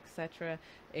 description, etc.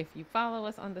 If you follow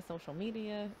us on the social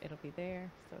media, it'll be there,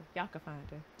 so y'all can find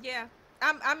her. yeah,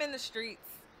 I'm in the streets.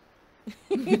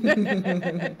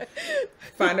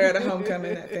 find her at a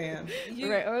homecoming at FAM.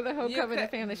 Right, or the homecoming could-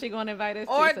 family. She gonna invite us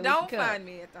Or to, so we don't can come. find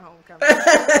me at the homecoming,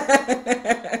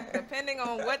 depending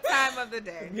on what time of the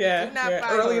day. Yeah, Do not yeah,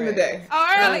 find early me in the day. Oh,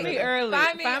 Find early. me early.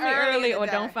 Find me early in or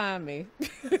the don't day. find me.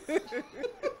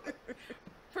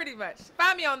 Pretty much.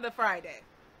 Find me on the Friday,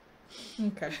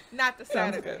 Okay, not the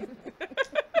sounds Saturday. good.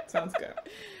 Sounds good.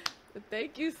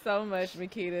 Thank you so much,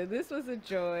 Makita. This was a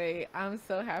joy. I'm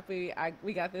so happy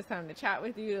we got this time to chat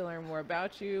with you, to learn more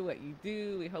about you, what you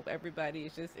do. We hope everybody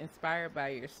is just inspired by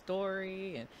your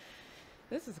story, and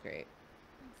this is great.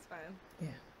 It's fun.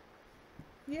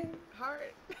 Yeah.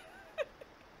 Hard.